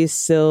 Ansi,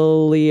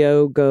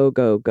 Cilio, Go.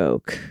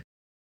 Let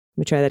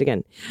me try that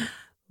again.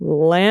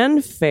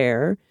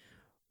 Lanfair,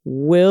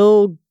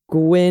 Wilgwingi,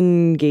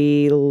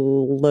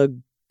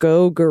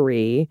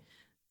 Lagogari,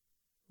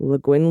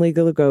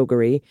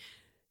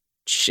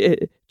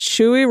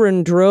 Chewy,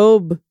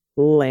 Rendrobe,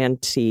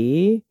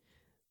 Lanti,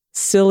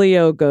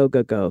 Cilio,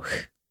 Go.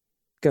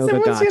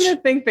 Someone's going to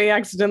think they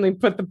accidentally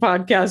put the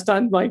podcast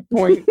on like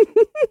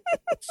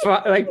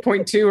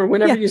point 2 or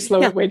whenever you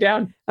slow it way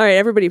down. All right,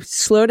 everybody,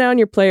 slow down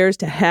your players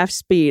to half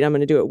speed. I'm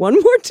going to do it one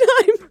more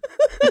time.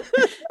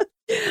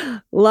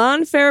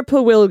 Lanfair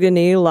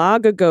Pawilgani,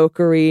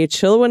 Lagagokari,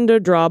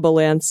 Chilwanda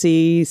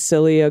Drobalansi,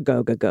 Cilia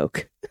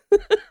Gogagok.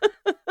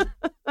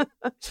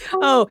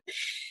 Oh,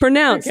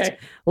 pronounced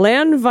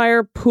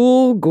Landvire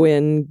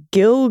Poolgwyn,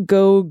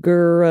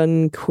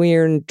 Gilgoguran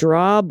Queern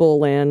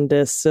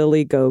Drobalanda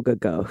Silly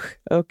Gogagog.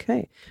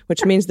 Okay.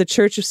 Which means the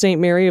Church of St.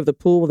 Mary of the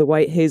Pool with the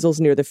White Hazels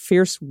near the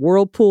fierce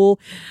whirlpool,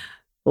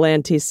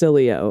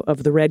 Lanticilio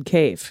of the Red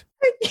Cave.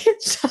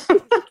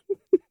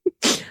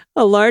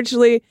 A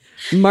largely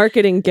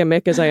marketing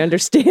gimmick, as I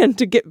understand,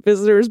 to get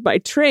visitors by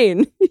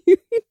train.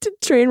 The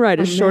train ride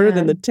is shorter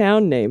than the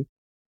town name.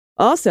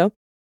 Also,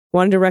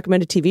 wanted to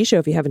recommend a TV show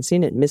if you haven't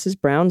seen it, Mrs.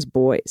 Brown's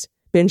Boys.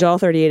 Binge all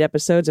 38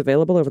 episodes,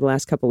 available over the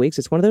last couple weeks.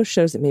 It's one of those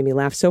shows that made me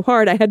laugh so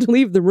hard I had to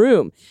leave the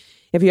room.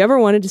 If you ever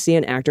wanted to see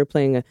an actor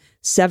playing a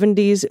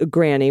 70s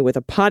granny with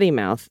a potty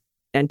mouth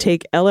and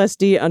take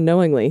LSD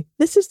unknowingly,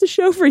 this is the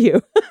show for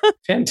you.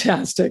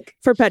 Fantastic.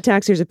 For Pet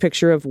Tax, here's a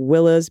picture of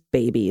Willa's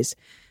babies.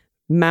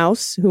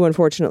 Mouse, who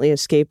unfortunately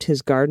escaped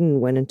his garden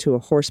and went into a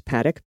horse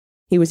paddock.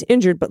 He was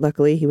injured, but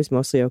luckily he was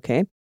mostly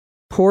okay.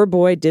 Poor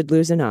boy did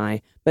lose an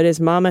eye, but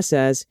his mama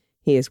says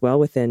he is well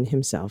within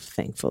himself,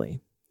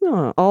 thankfully.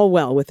 Oh, all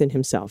well within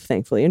himself,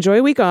 thankfully. Enjoy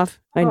a week off.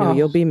 I know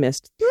you'll be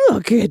missed.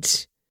 Look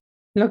at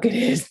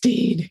his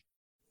deed.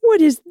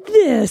 What is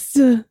this?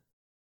 A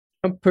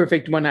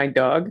perfect one-eyed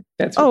dog.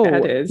 That's what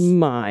that is.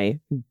 My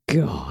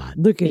God.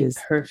 Look at his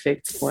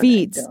perfect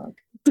feet. Dog.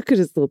 Look at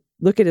his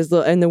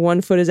little, and the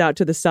one foot is out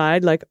to the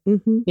side, like,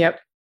 Yep.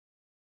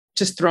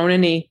 Just throwing a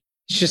knee.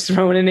 Just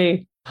throwing a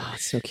knee. Oh,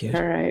 so cute.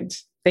 All right.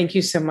 Thank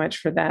you so much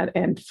for that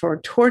and for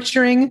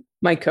torturing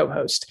my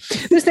co-host.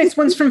 This next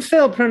one's from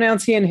Phil,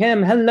 pronouns he and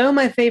him. Hello,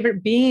 my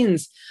favorite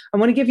beans. I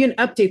want to give you an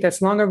update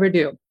that's long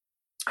overdue.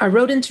 I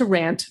wrote into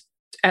rant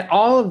at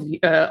all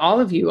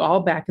of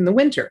you back in the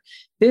winter.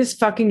 This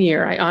fucking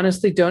year, I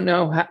honestly don't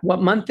know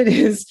what month it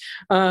is,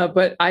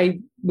 but I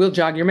will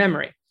jog your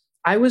memory.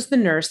 I was the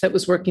nurse that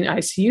was working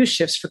ICU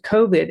shifts for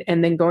COVID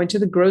and then going to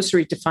the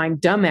grocery to find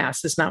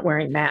dumbasses not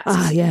wearing masks.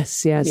 Ah,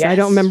 yes. I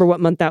don't remember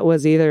what month that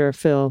was either,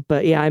 Phil,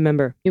 but yeah, I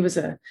remember. It was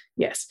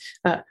yes.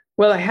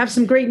 Well, I have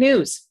some great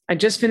news. I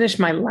just finished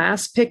my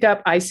last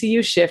pickup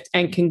ICU shift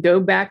and can go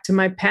back to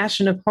my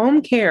passion of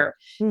home care.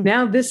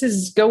 Now, this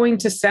is going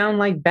to sound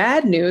like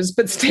bad news,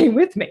 but stay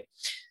with me.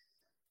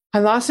 I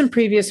lost some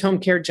previous home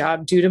care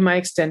job due to my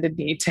extended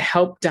need to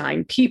help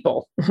dying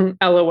people.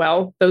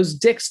 LOL, those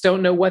dicks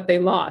don't know what they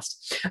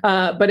lost.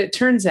 But it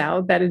turns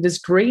out that it is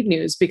great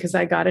news because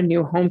I got a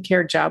new home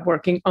care job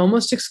working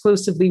almost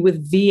exclusively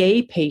with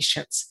VA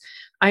patients.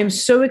 I'm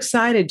so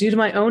excited. Due to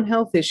my own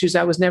health issues,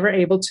 I was never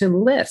able to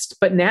enlist,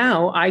 but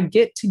now I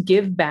get to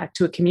give back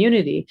to a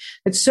community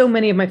that so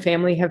many of my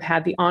family have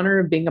had the honor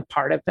of being a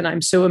part of, and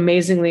I'm so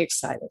amazingly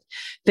excited.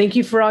 Thank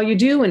you for all you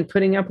do and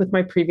putting up with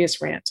my previous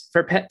rant.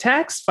 For Pet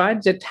Tax, find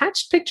a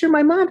detached picture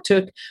my mom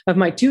took of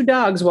my 2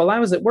 dogs while I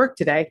was at work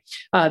today.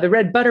 The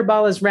red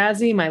butterball is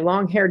Razzie, my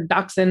long-haired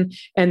dachshund,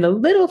 and the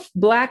little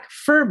black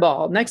fur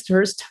ball next to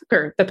her is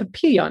Tucker, the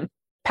Papillon.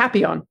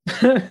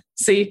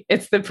 See,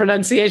 it's the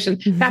pronunciation.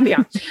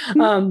 Papillon.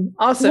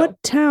 Also,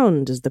 what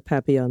town does the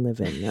Papillon live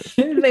in?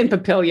 In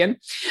Papillon.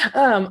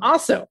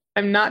 Also,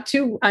 I'm not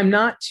too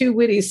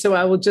witty, so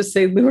I will just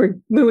say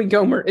Louis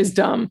Gomer is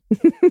dumb.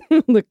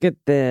 Look at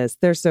this.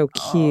 They're so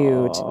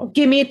cute. Oh,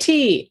 give me a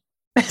T.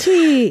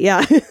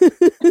 Yeah.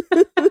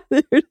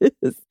 There it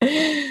is.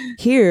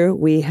 Here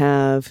we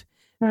have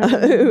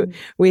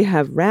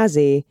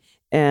Razzie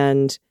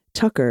and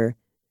Tucker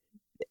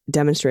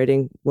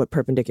demonstrating what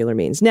perpendicular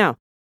means. Now,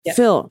 yes.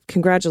 Phil,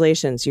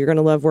 congratulations. You're going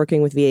to love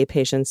working with VA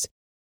patients.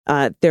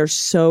 They're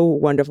so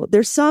wonderful.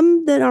 There's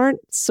some that aren't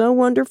so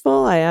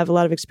wonderful. I have a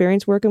lot of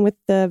experience working with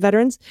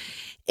veterans,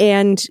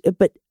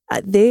 but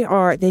they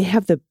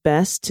have the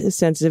best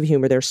sense of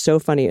humor. They're so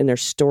funny and their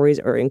stories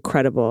are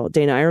incredible.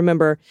 Dana, I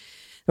remember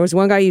there was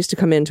one guy who used to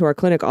come into our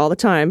clinic all the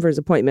time for his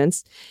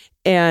appointments,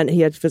 and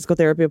he had physical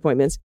therapy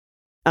appointments.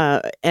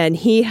 And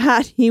he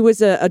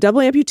was a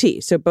double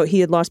amputee. But he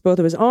had lost both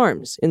of his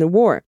arms in the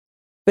war,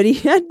 but he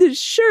had this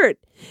shirt.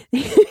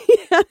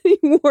 He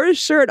wore a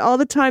shirt all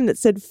the time that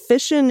said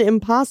 "Fishin'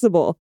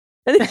 Impossible."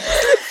 And it's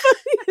the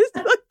funniest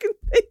fucking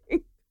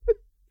thing.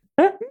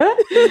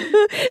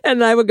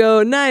 And I would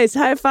go, nice,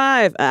 high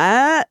five.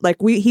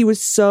 He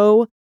was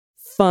so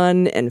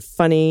fun and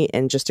funny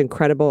and just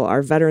incredible.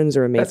 Our veterans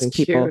are amazing That's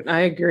people. cute.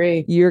 I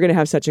agree. You're going to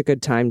have such a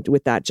good time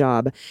with that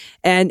job.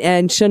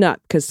 And chin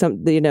up, because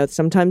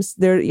sometimes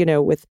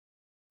they're, with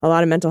a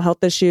lot of mental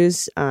health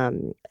issues,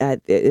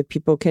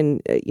 people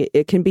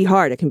it can be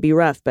hard. It can be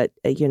rough, but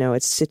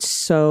it's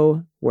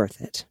so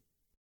worth it.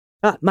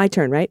 My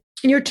turn, right?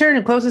 Your turn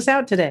to close us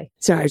out today.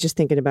 Sorry, I was just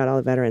thinking about all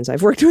the veterans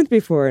I've worked with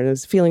before, and I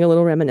was feeling a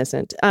little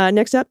reminiscent.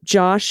 Next up,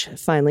 Josh,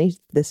 finally.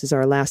 This is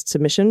our last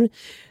submission.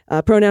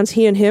 Pronouns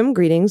he and him.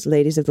 Greetings,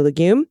 ladies of the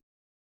legume.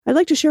 I'd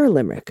like to share a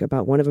limerick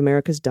about one of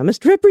America's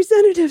dumbest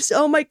representatives.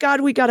 Oh my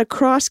God, we got a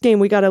cross game.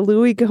 We got a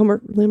Louis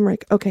Gohmert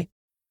limerick. Okay.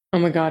 Oh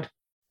my God.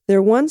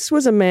 There once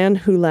was a man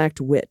who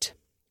lacked wit,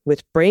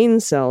 with brain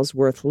cells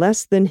worth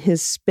less than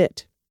his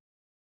spit.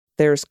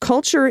 There's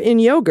culture in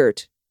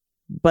yogurt,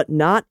 but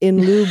not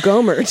in Lou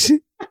Gohmert.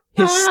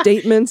 His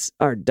statements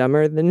are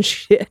dumber than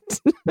shit.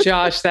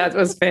 Josh, that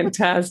was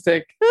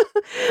fantastic.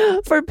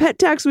 For Pet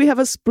Tax, we have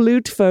a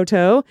sploot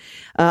photo.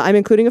 I'm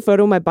including a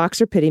photo of my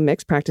boxer pity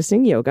mix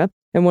practicing yoga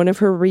and one of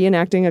her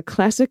reenacting a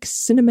classic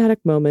cinematic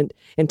moment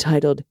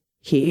entitled,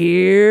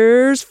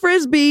 Here's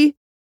Frisbee.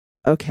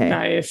 Okay.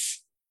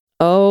 Nice.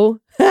 Oh,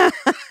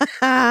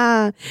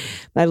 I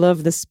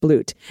love the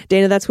sploot.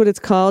 Dana, that's what it's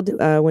called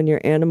when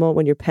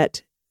your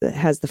pet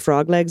has the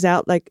frog legs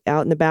out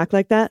in the back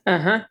like that.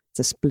 Uh-huh.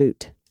 It's a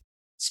sploot.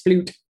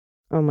 Sploot.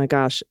 Oh my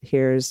gosh.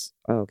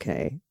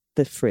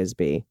 The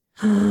Frisbee.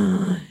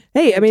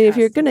 Hey, I mean, if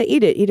you're going to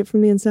eat it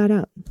from the inside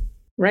out.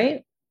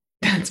 Right?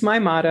 That's my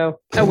motto.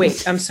 Oh,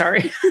 wait, I'm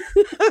sorry.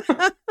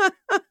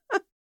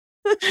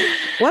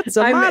 What's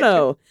a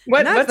motto?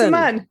 What's a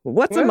motto?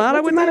 What's a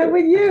motto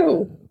with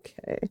you?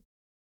 Okay.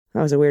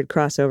 That was a weird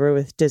crossover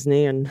with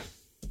Disney and...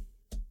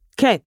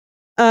 Okay.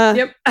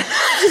 Yep.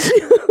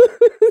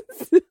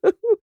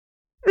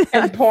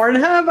 And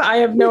Pornhub? I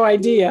have no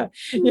idea.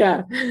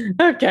 Yeah.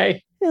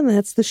 Okay. And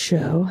that's the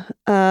show.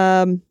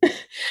 I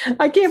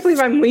can't believe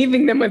I'm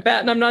leaving them with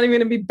that, and I'm not even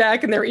going to be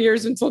back in their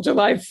ears until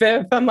July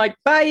 5th. I'm like,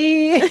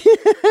 bye.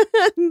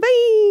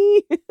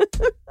 Bye.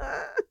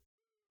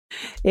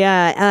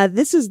 Yeah,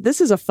 this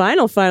is a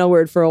final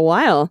word for a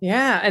while.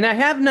 Yeah, and I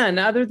have none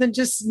other than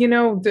just, I'm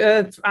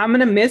going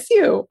to miss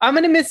you. I'm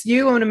going to miss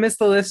you. I'm going to miss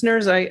the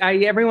listeners. I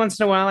every once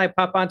in a while I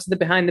pop onto the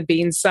Behind the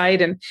Beans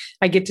site and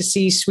I get to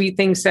see sweet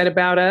things said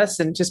about us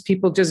and just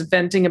people just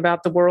venting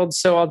about the world.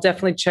 So I'll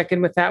definitely check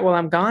in with that while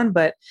I'm gone.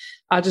 But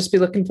I'll just be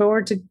looking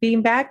forward to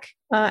being back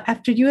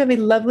after you have a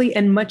lovely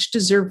and much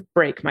deserved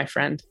break, my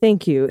friend.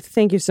 Thank you.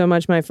 Thank you so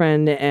much, my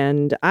friend.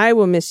 And I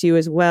will miss you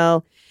as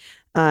well.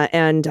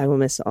 And I will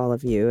miss all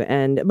of you.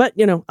 But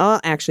I'll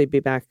actually be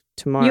back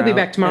tomorrow. You'll be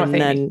back tomorrow, and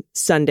then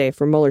Sunday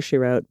for Mueller, She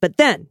Wrote. But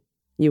then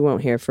you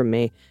won't hear from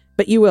me.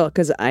 But you will,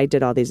 because I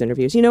did all these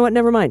interviews. You know what?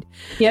 Never mind.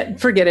 Yeah,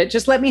 forget it.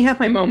 Just let me have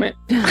my moment.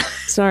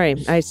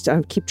 Sorry. I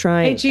keep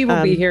trying. AG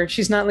will be here.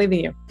 She's not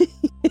leaving you.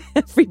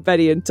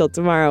 Everybody, until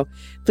tomorrow,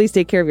 please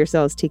take care of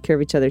yourselves, take care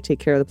of each other, take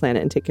care of the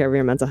planet, and take care of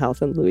your mental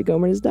health. And Louis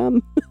Gohmert is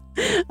dumb.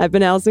 I've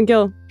been Allison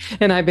Gill.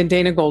 And I've been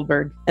Dana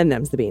Goldberg. And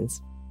them's the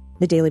beans.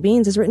 The Daily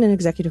Beans is written and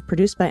executive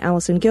produced by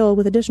Allison Gill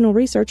with additional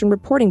research and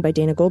reporting by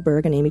Dana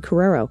Goldberg and Amy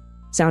Carrero.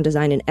 Sound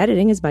design and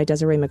editing is by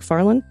Desiree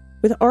McFarlane,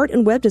 with art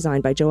and web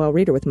design by Joelle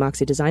Reeder with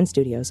Moxie Design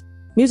Studios.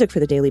 Music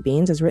for The Daily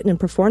Beans is written and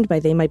performed by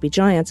They Might Be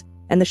Giants,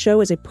 and the show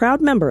is a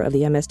proud member of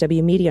the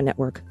MSW Media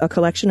Network, a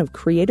collection of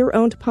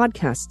creator-owned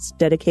podcasts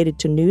dedicated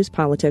to news,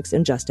 politics,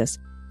 and justice.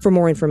 For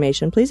more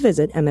information, please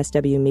visit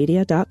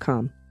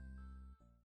mswmedia.com.